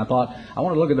 28, and I thought, I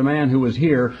want to look at the man who was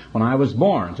here when I was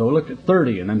born. So I looked at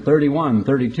 30, and then 31,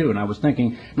 32, and I was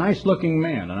thinking, nice-looking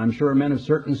men, and I'm sure men of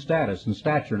certain status and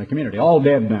stature in the community, all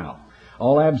dead now.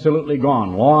 All absolutely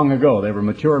gone, long ago. They were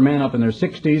mature men up in their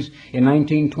 60s in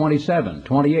 1927,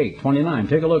 28, 29.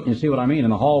 Take a look and you see what I mean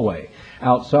in the hallway,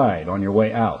 outside, on your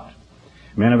way out.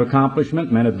 Men of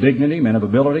accomplishment, men of dignity, men of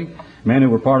ability, men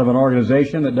who were part of an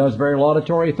organization that does very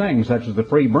laudatory things, such as the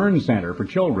Free Burn Center for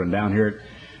Children down here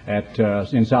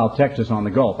in South Texas on the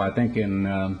Gulf. I think in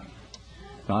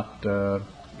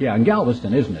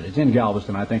Galveston, isn't it? It's in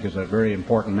Galveston, I think, is a very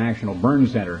important national burn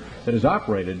center that is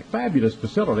operated. Fabulous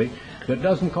facility that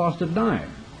doesn't cost a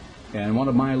dime. And one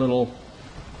of my little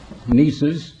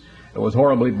nieces was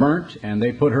horribly burnt, and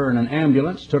they put her in an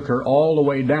ambulance, took her all the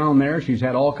way down there. She's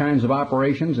had all kinds of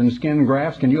operations and skin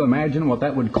grafts. Can you imagine what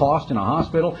that would cost in a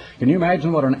hospital? Can you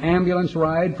imagine what an ambulance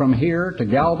ride from here to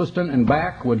Galveston and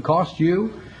back would cost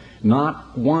you?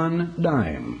 Not one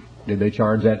dime did they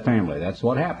charge that family. That's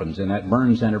what happens in that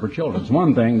burn center for children. It's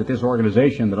one thing that this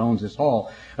organization that owns this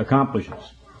hall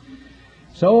accomplishes.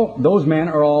 So those men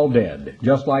are all dead,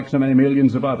 just like so many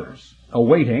millions of others,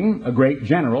 awaiting a great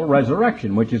general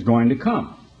resurrection, which is going to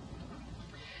come.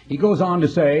 He goes on to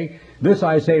say, this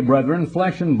I say, brethren,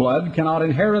 flesh and blood cannot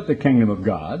inherit the kingdom of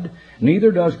God,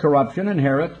 neither does corruption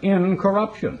inherit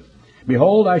incorruption.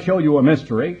 Behold, I show you a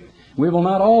mystery. We will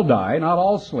not all die, not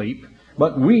all sleep,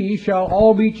 but we shall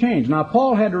all be changed. Now,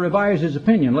 Paul had to revise his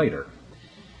opinion later.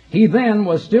 He then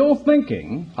was still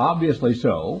thinking, obviously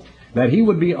so, that he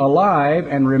would be alive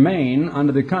and remain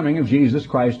unto the coming of Jesus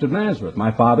Christ of Nazareth.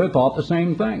 My father thought the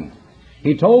same thing.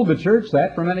 He told the church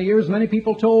that for many years. Many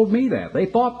people told me that. They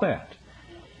thought that.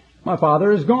 My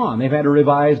father is gone. They've had to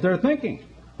revise their thinking.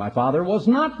 My father was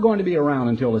not going to be around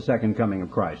until the second coming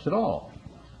of Christ at all.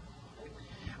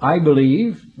 I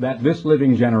believe that this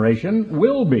living generation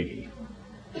will be,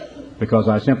 because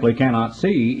I simply cannot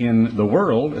see in the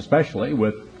world, especially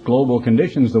with global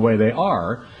conditions the way they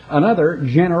are, another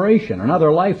generation,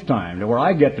 another lifetime, to where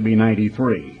I get to be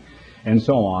 93, and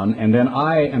so on, and then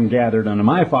I am gathered unto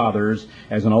my fathers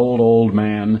as an old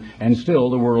man, and still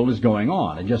the world is going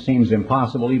on. It just seems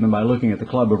impossible, even by looking at the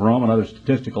Club of Rome and other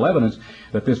statistical evidence,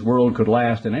 that this world could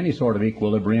last in any sort of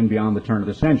equilibrium beyond the turn of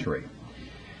the century.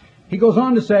 He goes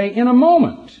on to say, in a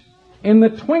moment, in the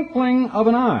twinkling of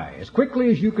an eye, as quickly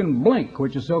as you can blink,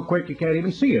 which is so quick you can't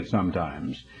even see it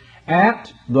sometimes,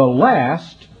 at the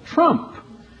last trump.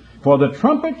 For the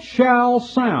trumpet shall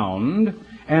sound,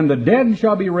 and the dead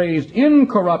shall be raised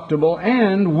incorruptible,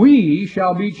 and we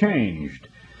shall be changed.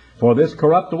 For this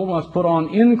corruptible must put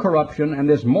on incorruption, and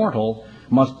this mortal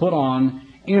must put on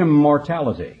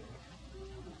immortality.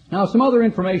 Now, some other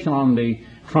information on the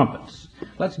trumpets.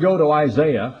 Let's go to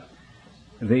Isaiah,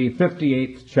 the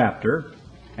 58th chapter,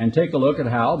 and take a look at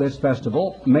how this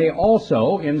festival may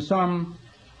also, in some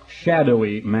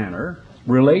shadowy manner,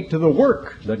 relate to the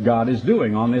work that God is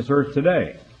doing on this earth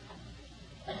today.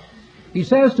 He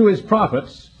says to his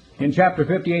prophets in chapter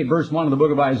 58, verse 1 of the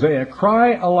book of Isaiah,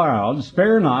 cry aloud,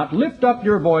 spare not, lift up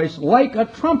your voice like a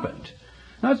trumpet.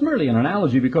 Now, it's merely an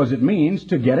analogy because it means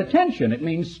to get attention. It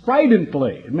means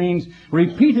stridently. It means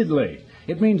repeatedly.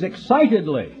 It means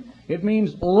excitedly. It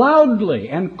means loudly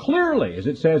and clearly, as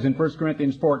it says in 1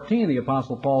 Corinthians 14, the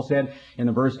Apostle Paul said in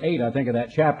the verse 8, I think, of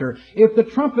that chapter, if the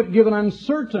trumpet give an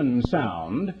uncertain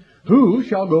sound, who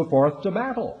shall go forth to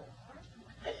battle?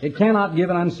 It cannot give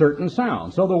an uncertain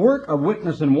sound. So the work of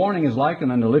witness and warning is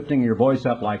likened unto lifting your voice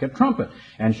up like a trumpet,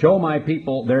 and show my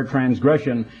people their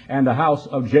transgression, and the house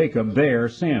of Jacob their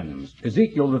sins.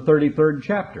 Ezekiel, the 33rd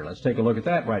chapter. Let's take a look at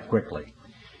that right quickly.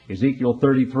 Ezekiel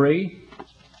 33.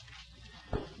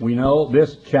 We know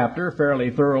this chapter fairly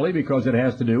thoroughly because it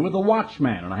has to do with the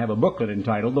watchman. And I have a booklet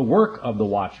entitled The Work of the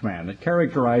Watchman that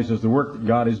characterizes the work that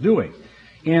God is doing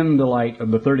in the light of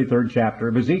the 33rd chapter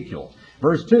of Ezekiel.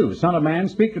 Verse 2, Son of man,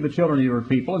 speak to the children of your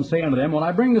people, and say unto them, when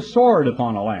I bring the sword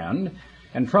upon a land,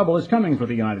 and trouble is coming for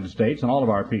the United States and all of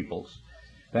our peoples.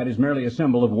 That is merely a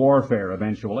symbol of warfare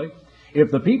eventually. If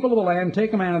the people of the land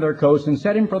take a man of their coast and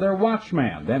set him for their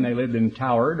watchman, then they lived in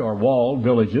towered or walled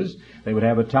villages. They would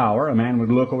have a tower. A man would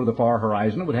look over the far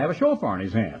horizon and would have a shofar in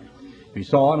his hand. If he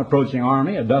saw an approaching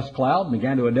army, a dust cloud, and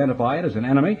began to identify it as an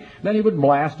enemy, then he would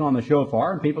blast on the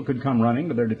shofar and people could come running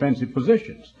to their defensive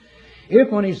positions. If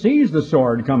when he sees the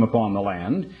sword come upon the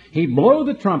land, he blow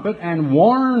the trumpet and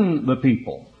warn the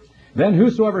people, then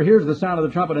whosoever hears the sound of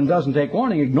the trumpet and doesn't take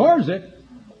warning, ignores it,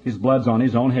 his blood's on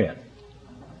his own head.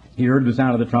 He heard the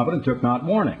sound of the trumpet and took not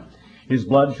warning. His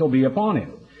blood shall be upon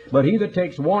him. But he that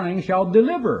takes warning shall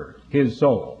deliver his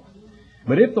soul.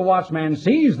 But if the watchman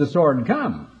sees the sword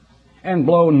come, and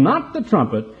blow not the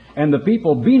trumpet, and the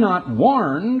people be not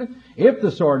warned, if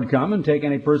the sword come and take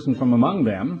any person from among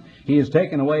them, he is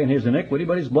taken away in his iniquity,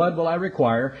 but his blood will I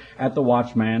require at the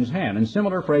watchman's hand. And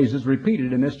similar phrases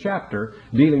repeated in this chapter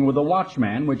dealing with the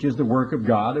watchman, which is the work of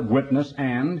God of witness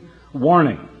and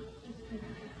warning.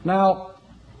 Now,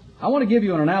 I want to give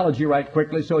you an analogy right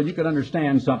quickly so you can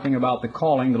understand something about the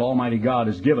calling that Almighty God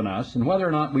has given us and whether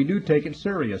or not we do take it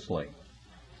seriously.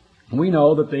 We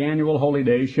know that the annual holy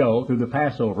days show through the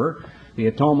Passover the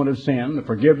atonement of sin, the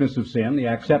forgiveness of sin, the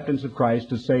acceptance of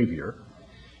Christ as Savior.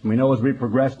 And we know as we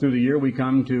progress through the year, we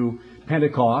come to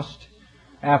Pentecost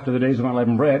after the days of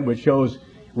unleavened bread, which shows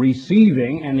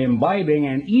receiving and imbibing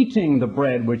and eating the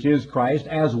bread which is Christ,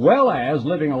 as well as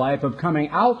living a life of coming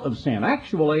out of sin.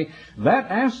 Actually, that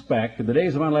aspect of the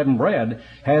days of unleavened bread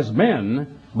has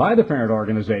been, by the parent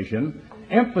organization,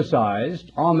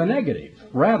 emphasized on the negative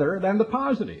rather than the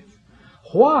positive.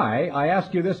 Why, I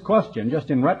ask you this question,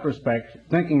 just in retrospect,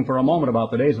 thinking for a moment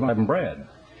about the days of unleavened bread.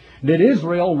 Did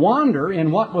Israel wander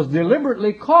in what was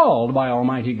deliberately called by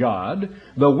Almighty God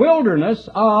the wilderness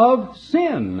of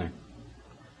sin?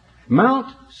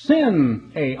 Mount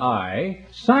Sinai,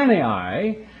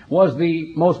 was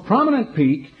the most prominent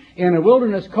peak in a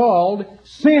wilderness called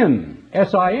Sin,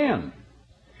 S-I-N.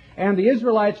 And the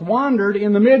Israelites wandered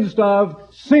in the midst of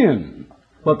sin.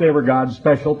 but they were God's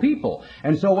special people.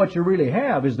 And so what you really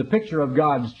have is the picture of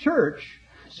God's church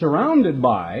surrounded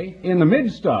by, in the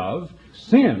midst of,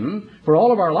 sin for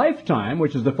all of our lifetime,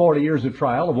 which is the 40 years of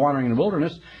trial of wandering in the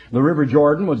wilderness. The River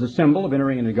Jordan was a symbol of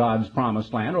entering into God's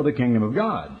promised land, or the kingdom of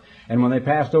God. And when they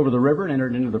passed over the river and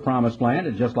entered into the promised land,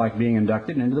 it's just like being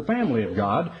inducted into the family of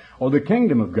God, or the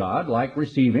kingdom of God, like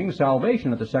receiving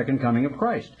salvation at the second coming of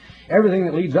Christ. Everything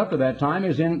that leads up to that time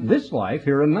is in this life,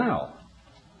 here and now.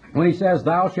 When he says,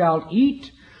 thou shalt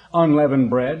eat unleavened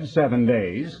bread 7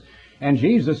 days, and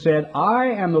Jesus said, I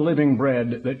am the living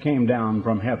bread that came down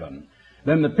from heaven,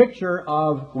 then the picture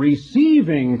of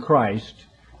receiving Christ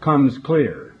comes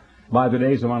clear by the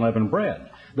days of unleavened bread.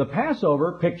 The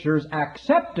Passover pictures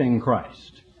accepting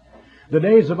Christ. The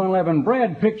days of unleavened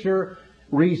bread picture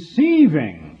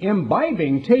receiving,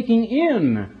 imbibing, taking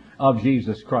in of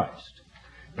Jesus Christ.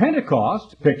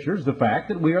 Pentecost pictures the fact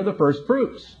that we are the first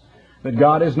fruits, that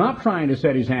God is not trying to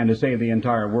set his hand to save the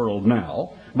entire world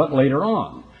now, but later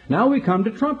on. Now we come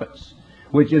to trumpets,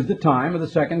 which is the time of the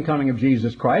second coming of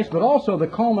Jesus Christ, but also the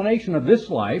culmination of this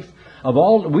life, of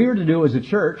all that we are to do as a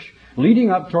church, leading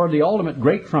up toward the ultimate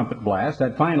great trumpet blast,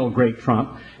 that final great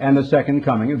trump, and the second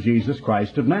coming of Jesus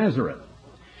Christ of Nazareth.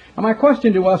 Now my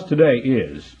question to us today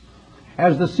is,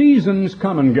 as the seasons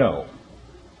come and go,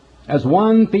 as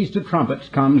one Feast of Trumpets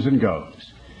comes and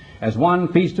goes, as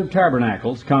one Feast of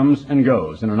Tabernacles comes and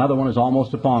goes, and another one is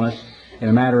almost upon us in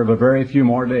a matter of a very few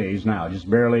more days now, just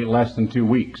barely less than 2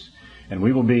 weeks. And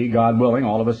we will be, God willing,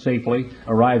 all of us safely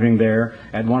arriving there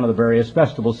at one of the various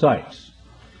festival sites.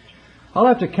 I'll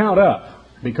have to count up,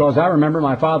 because I remember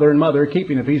my father and mother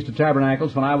keeping the Feast of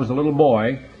Tabernacles when I was a little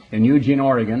boy in Eugene,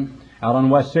 Oregon, out on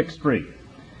West 6th Street.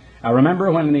 I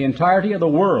remember when in the entirety of the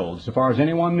world, so far as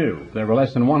anyone knew, there were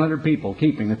less than 100 people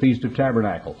keeping the Feast of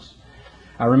Tabernacles.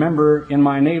 I remember in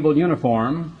my naval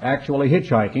uniform actually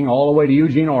hitchhiking all the way to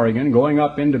Eugene, Oregon, going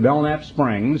up into Belknap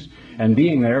Springs and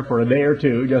being there for a day or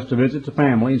two just to visit the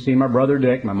family and see my brother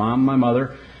Dick, my mom, my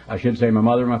mother, I should say my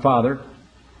mother and my father,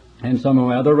 and some of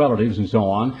my other relatives and so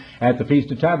on, at the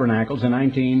Feast of Tabernacles in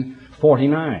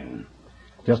 1949,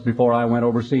 just before I went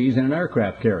overseas in an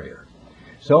aircraft carrier.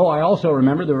 So I also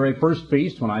remember the very first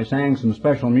feast when I sang some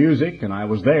special music, and I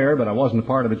was there, but I wasn't a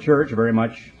part of the church, very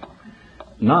much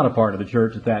not a part of the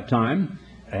church at that time,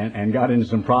 and got into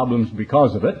some problems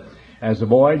because of it. As a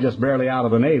boy, just barely out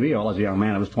of the Navy, well, as a young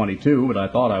man I was 22, but I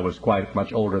thought I was quite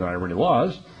much older than I really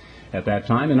was at that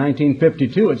time, in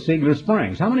 1952 at Seigler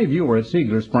Springs. How many of you were at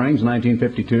Seigler Springs in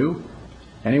 1952?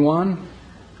 Anyone?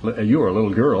 You were a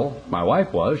little girl. My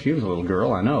wife was. She was a little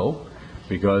girl, I know,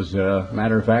 because,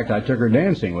 matter of fact, I took her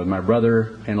dancing with my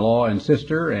brother-in-law and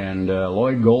sister and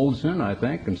Lloyd Goldson, I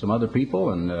think, and some other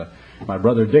people, and my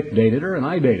brother Dick dated her, and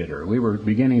I dated her. We were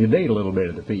beginning to date a little bit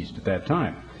at the feast at that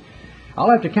time. I'll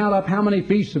have to count up how many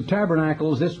Feasts of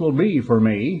Tabernacles this will be for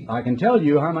me. I can tell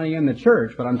you how many in the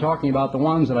church, but I'm talking about the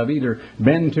ones that I've either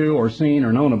been to or seen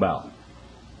or known about.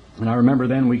 And I remember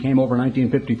then we came over in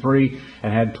 1953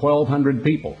 and had 1,200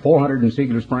 people, 400 in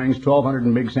Seigler Springs, 1,200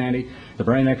 in Big Sandy. The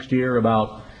very next year,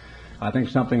 about, I think,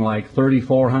 something like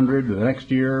 3,400. The next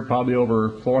year, probably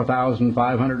over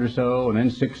 4,500 or so, and then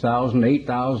 6,000,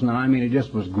 8,000. And I mean, it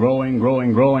just was growing,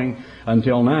 growing, growing,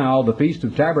 until now the Feast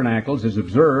of Tabernacles is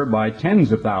observed by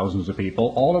tens of thousands of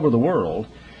people all over the world,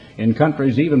 in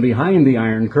countries even behind the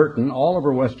Iron Curtain, all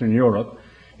over Western Europe,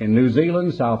 in New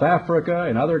Zealand, South Africa,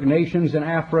 in other nations in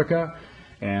Africa,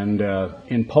 and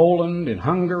in Poland, in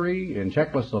Hungary, in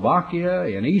Czechoslovakia,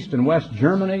 in East and West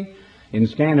Germany, in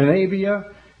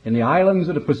Scandinavia, in the islands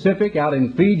of the Pacific, out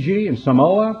in Fiji and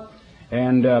Samoa,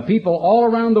 and people all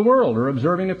around the world are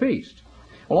observing a feast.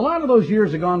 Well, a lot of those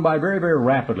years have gone by very, very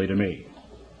rapidly to me.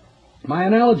 My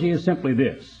analogy is simply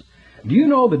this. Do you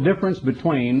know the difference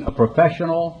between a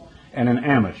professional and an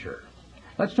amateur?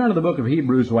 Let's turn to the book of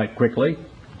Hebrews right quickly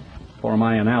for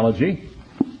my analogy.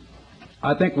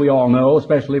 I think we all know,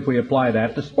 especially if we apply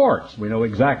that to sports, we know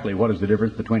exactly what is the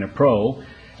difference between a pro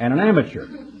and an amateur.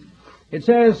 It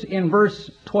says in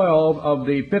verse 12 of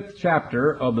the 5th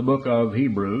chapter of the book of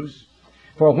Hebrews,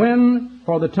 for when,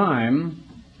 for the time,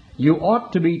 you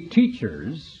ought to be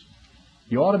teachers,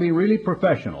 you ought to be really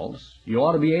professionals, you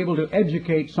ought to be able to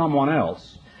educate someone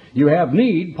else, you have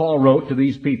need, Paul wrote to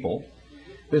these people.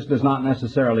 This does not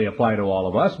necessarily apply to all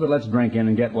of us, but let's drink in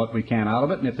and get what we can out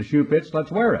of it, and if the shoe fits,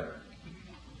 let's wear it.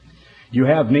 You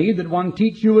have need that one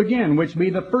teach you again, which be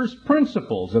the first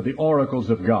principles of the oracles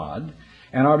of God,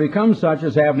 and are become such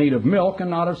as have need of milk and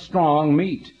not of strong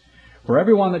meat. For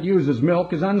everyone that uses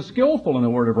milk is unskillful in the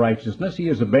word of righteousness, he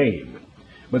is a babe.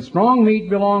 But strong meat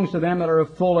belongs to them that are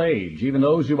of full age, even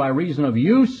those who by reason of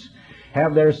use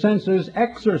have their senses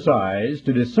exercised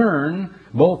to discern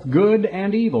both good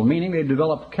and evil, meaning they've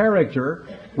developed character,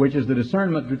 which is the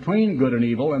discernment between good and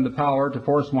evil, and the power to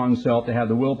force oneself to have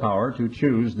the willpower to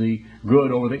choose the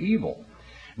good over the evil.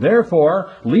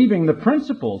 Therefore, leaving the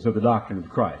principles of the doctrine of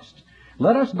Christ,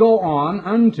 let us go on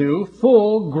unto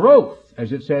full growth,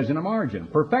 as it says in a margin,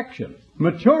 perfection,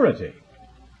 maturity,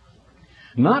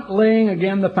 not laying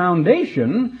again the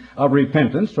foundation of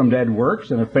repentance from dead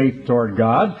works and of faith toward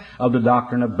God, of the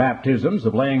doctrine of baptisms,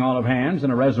 of laying on of hands,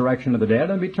 and a resurrection of the dead,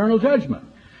 and of eternal judgment.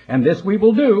 And this we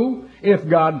will do if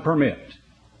God permit.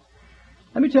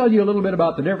 Let me tell you a little bit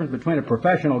about the difference between a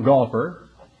professional golfer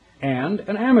and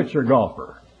an amateur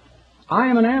golfer. I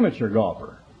am an amateur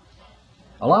golfer.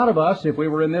 A lot of us, if we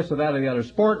were in this or that or the other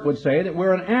sport, would say that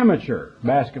we're an amateur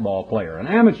basketball player, an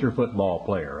amateur football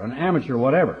player, an amateur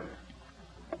whatever.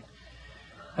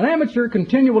 An amateur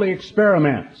continually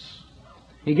experiments.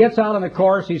 He gets out on the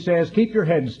course, he says, keep your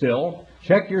head still,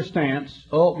 check your stance,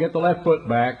 get the left foot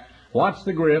back, watch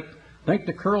the grip, think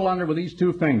to curl under with these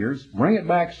two fingers, bring it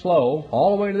back slow,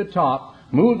 all the way to the top,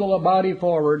 move the body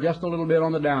forward just a little bit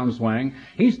on the downswing.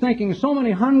 He's thinking so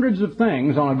many hundreds of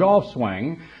things on a golf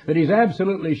swing that he's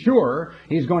absolutely sure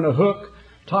he's going to hook,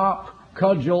 top,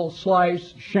 cudgel,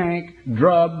 slice, shank,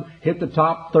 drub, hit the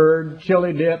top third,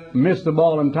 chili dip, miss the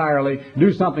ball entirely,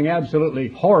 do something absolutely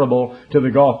horrible to the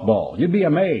golf ball. You'd be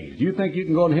amazed. You think you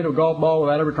can go and hit a golf ball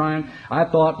without ever trying? I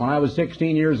thought when I was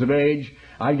 16 years of age,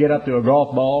 I'd get up to a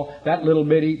golf ball, that little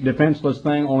bitty defenseless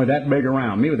thing only that big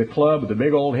around. Me with a club with a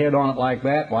big old head on it like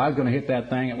that, well, I was going to hit that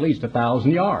thing at least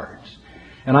 1,000 yards.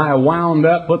 And I wound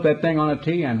up, put that thing on a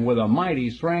tee, and with a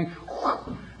mighty swing,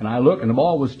 and I looked, and the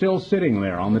ball was still sitting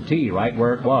there on the tee right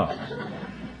where it was.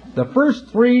 The first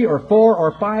 3 or 4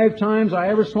 or 5 times I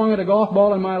ever swung at a golf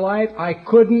ball in my life, I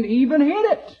couldn't even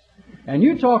hit it. And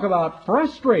you talk about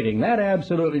frustrating. That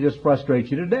absolutely just frustrates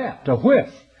you to death, to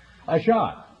whiff a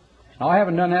shot. Now, I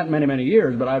haven't done that in many, many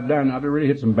years, but I've really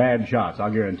hit some bad shots,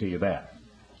 I'll guarantee you that.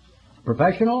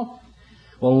 Professional?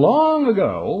 Well, long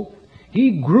ago,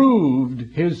 he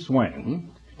grooved his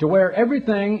swing to where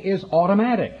everything is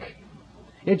automatic.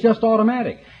 It's just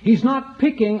automatic. He's not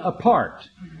picking apart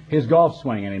his golf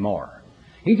swing anymore.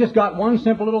 He just got one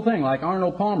simple little thing, like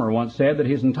Arnold Palmer once said, that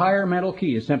his entire mental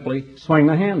key is simply swing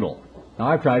the handle. Now,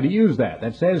 I've tried to use that.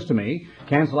 That says to me,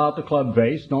 cancel out the club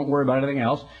face, don't worry about anything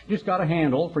else. Just got a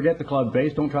handle, forget the club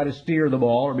face, don't try to steer the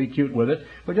ball or be cute with it,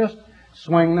 but just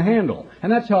swing the handle.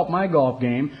 And that's helped my golf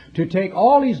game to take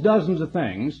all these dozens of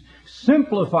things,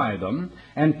 simplify them,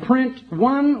 and print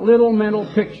one little mental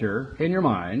picture in your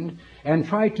mind, and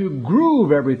try to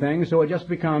groove everything so it just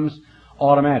becomes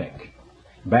automatic.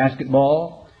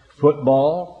 Basketball,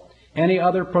 football, any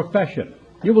other profession.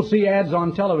 You will see ads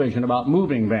on television about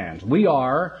moving vans. We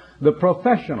are the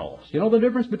professionals. You know the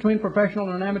difference between professional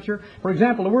and an amateur? For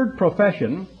example, the word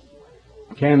profession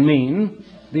can mean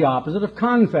the opposite of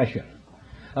confession.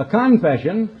 A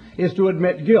confession is to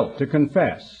admit guilt, to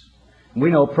confess.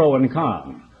 We know pro and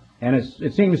con. And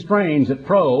it seems strange that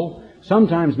pro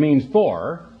sometimes means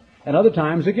for and other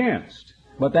times against.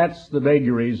 But that's the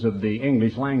vagaries of the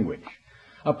English language.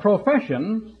 A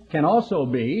profession can also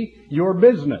be your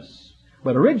business.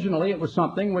 But originally it was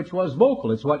something which was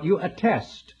vocal. It's what you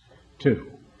attest to.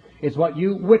 It's what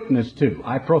you witness to.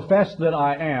 I profess that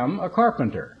I am a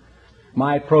carpenter.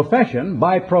 My profession,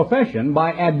 by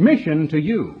admission to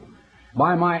you,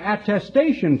 by my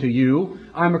attestation to you,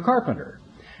 I'm a carpenter.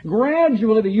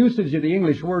 Gradually the usage of the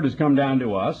English word has come down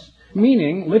to us,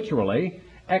 meaning literally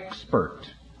expert,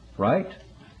 right?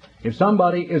 If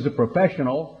somebody is a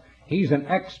professional, he's an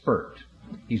expert.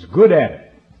 He's good at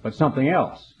it, but something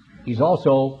else. He's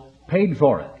also paid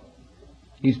for it.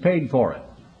 He's paid for it.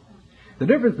 The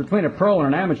difference between a pro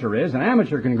and an amateur is an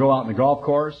amateur can go out in the golf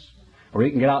course, or he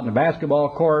can get out in the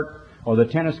basketball court, or the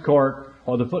tennis court,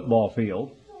 or the football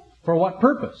field. For what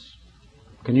purpose?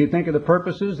 Can you think of the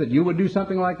purposes that you would do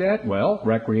something like that? Well,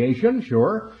 recreation,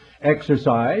 sure.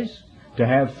 Exercise, to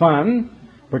have fun,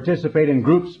 participate in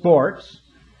group sports,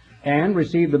 and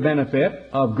receive the benefit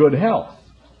of good health.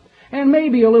 And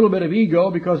maybe a little bit of ego,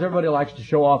 because everybody likes to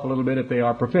show off a little bit if they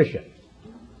are proficient.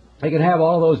 They can have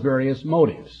all those various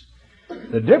motives.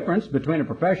 The difference between a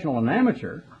professional and an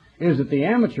amateur is that the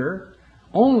amateur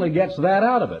only gets that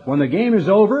out of it. When the game is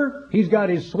over, he's got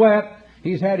his sweat,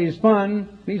 he's had his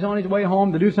fun, he's on his way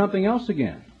home to do something else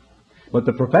again. But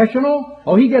the professional,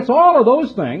 he gets all of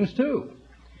those things too.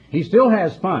 He still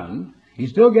has fun, he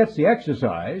still gets the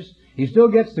exercise, he still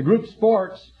gets the group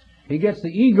sports, he gets the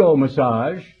ego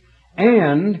massage,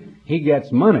 and he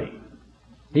gets money.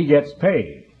 He gets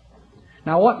paid.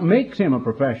 Now, what makes him a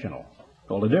professional?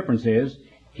 Well, the difference is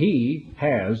he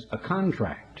has a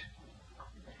contract.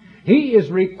 He is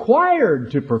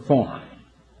required to perform,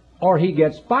 or he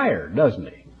gets fired, doesn't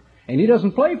he? And he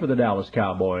doesn't play for the Dallas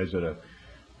Cowboys or the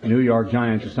New York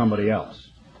Giants or somebody else.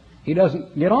 He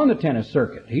doesn't get on the tennis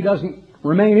circuit. He doesn't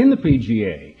remain in the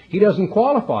PGA. He doesn't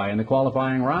qualify in the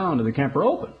qualifying round of the Kemper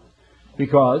Open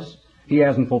because he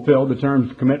hasn't fulfilled the terms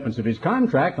and commitments of his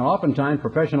contract. And oftentimes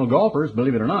professional golfers,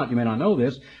 believe it or not, you may not know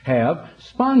this, have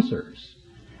sponsors.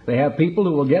 They have people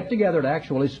who will get together to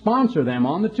actually sponsor them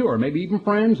on the tour, maybe even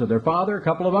friends of their father, a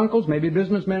couple of uncles, maybe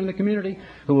businessmen in the community,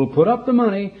 who will put up the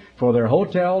money for their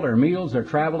hotel, their meals, their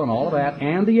travel, and all of that,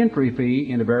 and the entry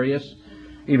fee into various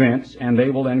events, and they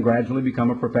will then gradually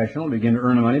become a professional and begin to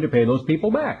earn the money to pay those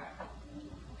people back.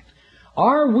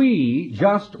 Are we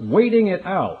just waiting it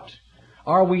out?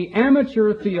 Are we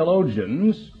amateur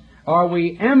theologians? Are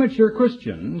we amateur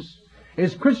Christians?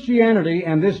 Is Christianity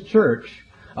and this church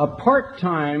a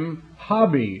part-time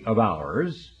hobby of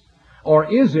ours, or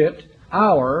is it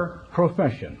our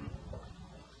profession?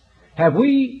 Have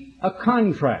we a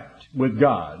contract with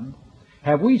God?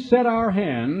 Have we set our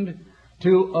hand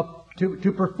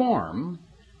to perform,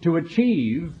 to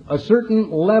achieve a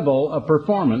certain level of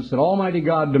performance that Almighty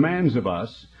God demands of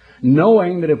us,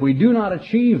 knowing that if we do not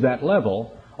achieve that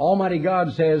level, Almighty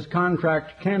God says,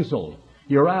 contract canceled,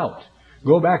 you're out,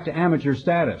 go back to amateur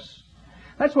status.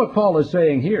 That's what Paul is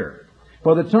saying here.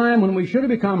 For the time when we should have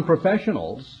become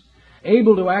professionals,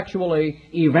 able to actually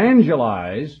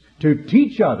evangelize, to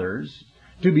teach others,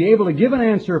 to be able to give an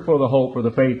answer for the hope or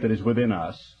the faith that is within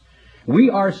us, we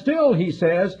are still, he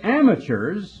says,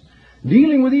 amateurs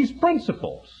dealing with these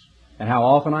principles. And how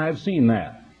often I have seen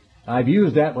that. I've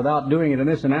used that without doing it in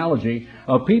this analogy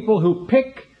of people who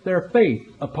pick their faith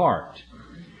apart.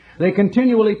 They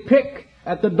continually pick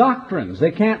at the doctrines.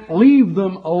 They can't leave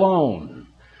them alone.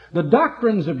 The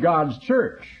doctrines of God's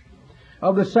church,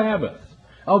 of the Sabbath,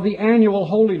 of the annual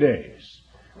holy days,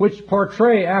 which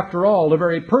portray, after all, the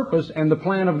very purpose and the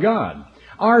plan of God,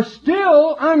 are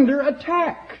still under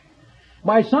attack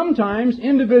by sometimes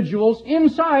individuals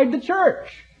inside the church.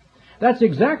 That's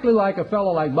exactly like a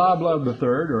fellow like Bob Love III,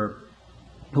 or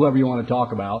whoever you want to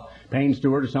talk about, Payne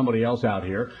Stewart or somebody else out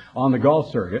here, on the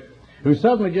golf circuit, who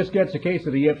suddenly just gets a case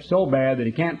of the yips so bad that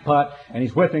he can't putt, and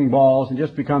he's whiffing balls and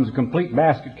just becomes a complete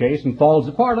basket case and falls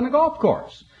apart on the golf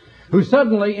course. Who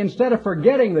suddenly, instead of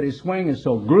forgetting that his swing is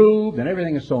so grooved and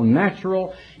everything is so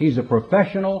natural, he's a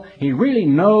professional, he really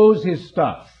knows his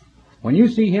stuff. When you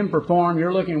see him perform,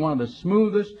 you're looking at one of the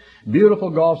smoothest, beautiful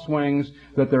golf swings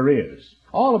that there is.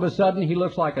 All of a sudden, he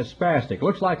looks like a spastic,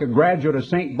 looks like a graduate of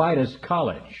St. Vitus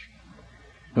College,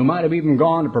 who might have even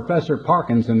gone to Professor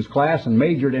Parkinson's class and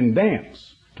majored in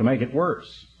dance to make it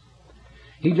worse.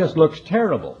 He just looks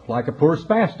terrible, like a poor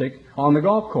spastic on the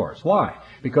golf course. Why?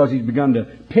 Because he's begun to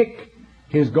pick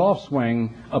his golf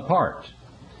swing apart.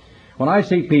 When I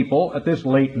see people at this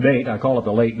late date, I call it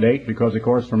the late date because, of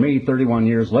course, for me, 31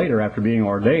 years later after being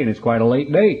ordained, it's quite a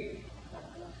late date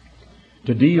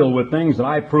to deal with things that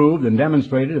I proved and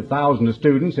demonstrated to thousands of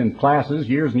students in classes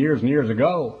years and years and years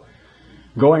ago.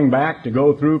 Going back to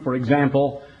go through, for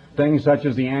example, things such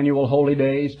as the annual holy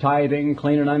days, tithing,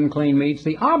 clean and unclean meats,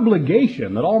 the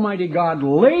obligation that Almighty God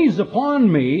lays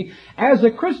upon me as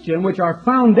a Christian, which are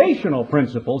foundational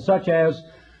principles such as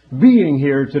being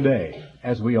here today,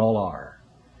 as we all are,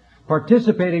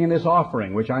 participating in this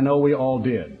offering, which I know we all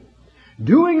did,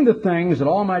 doing the things that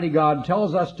Almighty God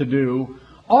tells us to do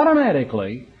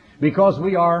automatically because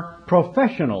we are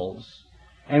professionals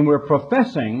and we're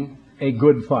professing a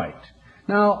good fight.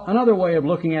 Now, another way of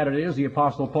looking at it is the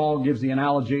Apostle Paul gives the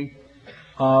analogy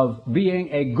of being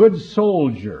a good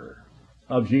soldier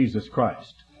of Jesus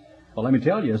Christ. Well, let me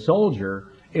tell you, a soldier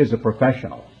is a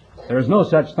professional. There is no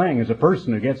such thing as a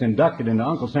person who gets inducted into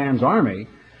Uncle Sam's Army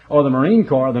or the Marine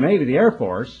Corps, the Navy, the Air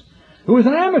Force, who is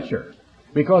an amateur.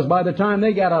 Because by the time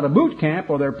they get out of boot camp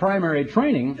or their primary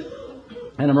training,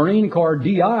 and a Marine Corps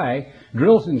DI,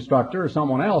 drills instructor or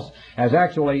someone else, has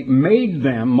actually made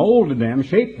them, molded them,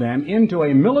 shaped them into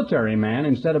a military man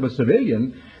instead of a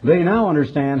civilian, they now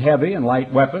understand heavy and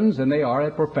light weapons, and they are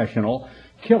a professional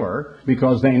killer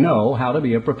because they know how to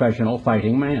be a professional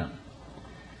fighting man.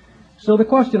 So the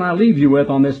question I leave you with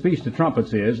on this Feast of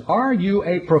Trumpets is, are you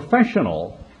a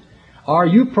professional? Are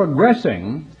you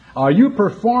progressing? Are you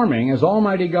performing as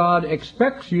Almighty God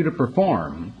expects you to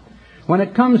perform when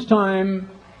it comes time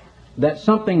that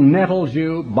something nettles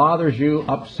you, bothers you,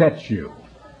 upsets you?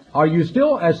 Are you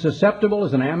still as susceptible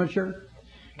as an amateur?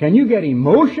 Can you get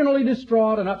emotionally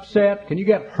distraught and upset? Can you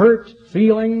get hurt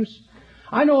feelings?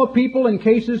 I know of people in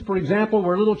cases, for example,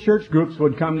 where little church groups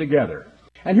would come together.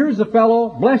 And here's the fellow,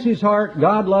 bless his heart,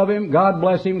 God love him, God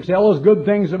bless him, say all those good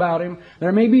things about him.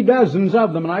 There may be dozens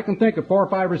of them, and I can think of 4 or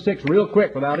 5 or 6 real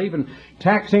quick without even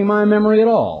taxing my memory at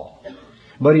all.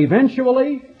 But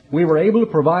eventually, we were able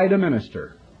to provide a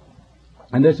minister.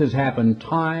 And this has happened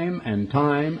time and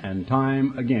time and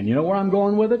time again. You know where I'm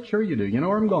going with it? Sure you do. You know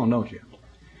where I'm going, don't you?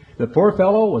 The poor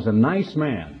fellow was a nice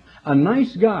man, a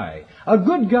nice guy, a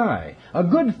good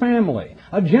family,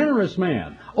 a generous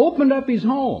man, opened up his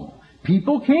home.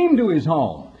 People came to his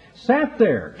home, sat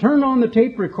there, turned on the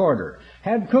tape recorder,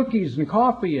 had cookies and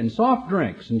coffee and soft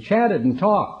drinks and chatted and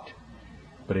talked.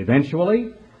 But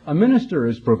eventually, a minister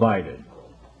is provided.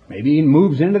 Maybe he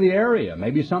moves into the area.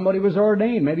 Maybe somebody was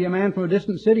ordained. Maybe a man from a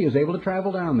distant city is able to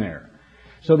travel down there.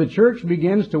 So the church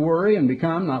begins to worry and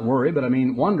become, not worry, but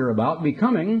wonder about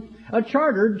becoming a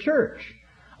chartered church.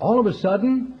 All of a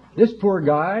sudden, this poor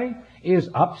guy is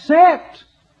upset.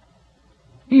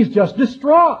 He's just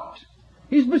distraught.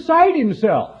 He's beside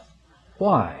himself.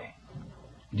 Why?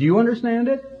 Do you understand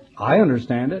it? I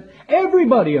understand it.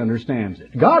 Everybody understands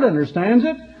it. God understands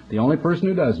it. The only person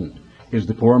who doesn't is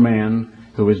the poor man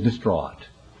who is distraught.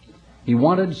 He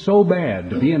wanted so bad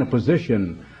to be in a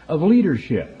position of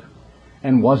leadership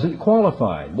and wasn't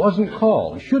qualified, wasn't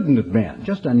called, shouldn't have been.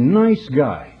 Just a nice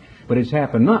guy. But it's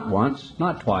happened not once,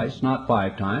 not twice, not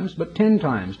 5 times, but 10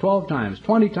 times, 12 times,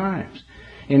 20 times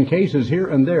in cases here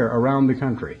and there around the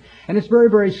country. And it's very,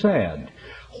 very sad.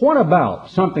 What about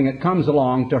something that comes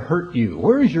along to hurt you?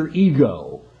 Where is your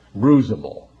ego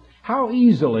bruisable? How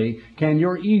easily can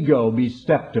your ego be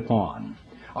stepped upon?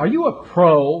 Are you a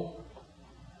pro?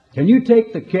 Can you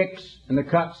take the kicks and the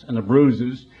cuts and the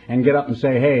bruises and get up and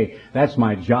say, hey, that's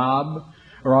my job?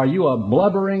 Or are you a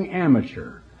blubbering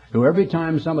amateur who every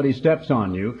time somebody steps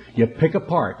on you, you pick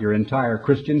apart your entire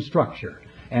Christian structure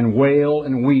and wail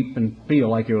and weep and feel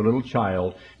like you're a little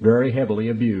child, very heavily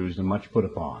abused and much put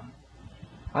upon?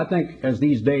 I think as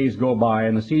these days go by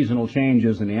and the seasonal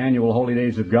changes and the annual holy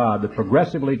days of God that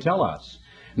progressively tell us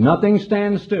nothing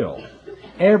stands still.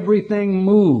 Everything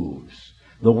moves.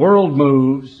 The world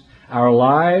moves. Our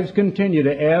lives continue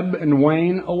to ebb and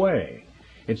wane away.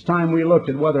 It's time we looked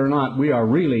at whether or not we are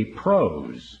really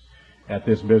pros at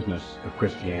this business of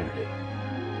Christianity.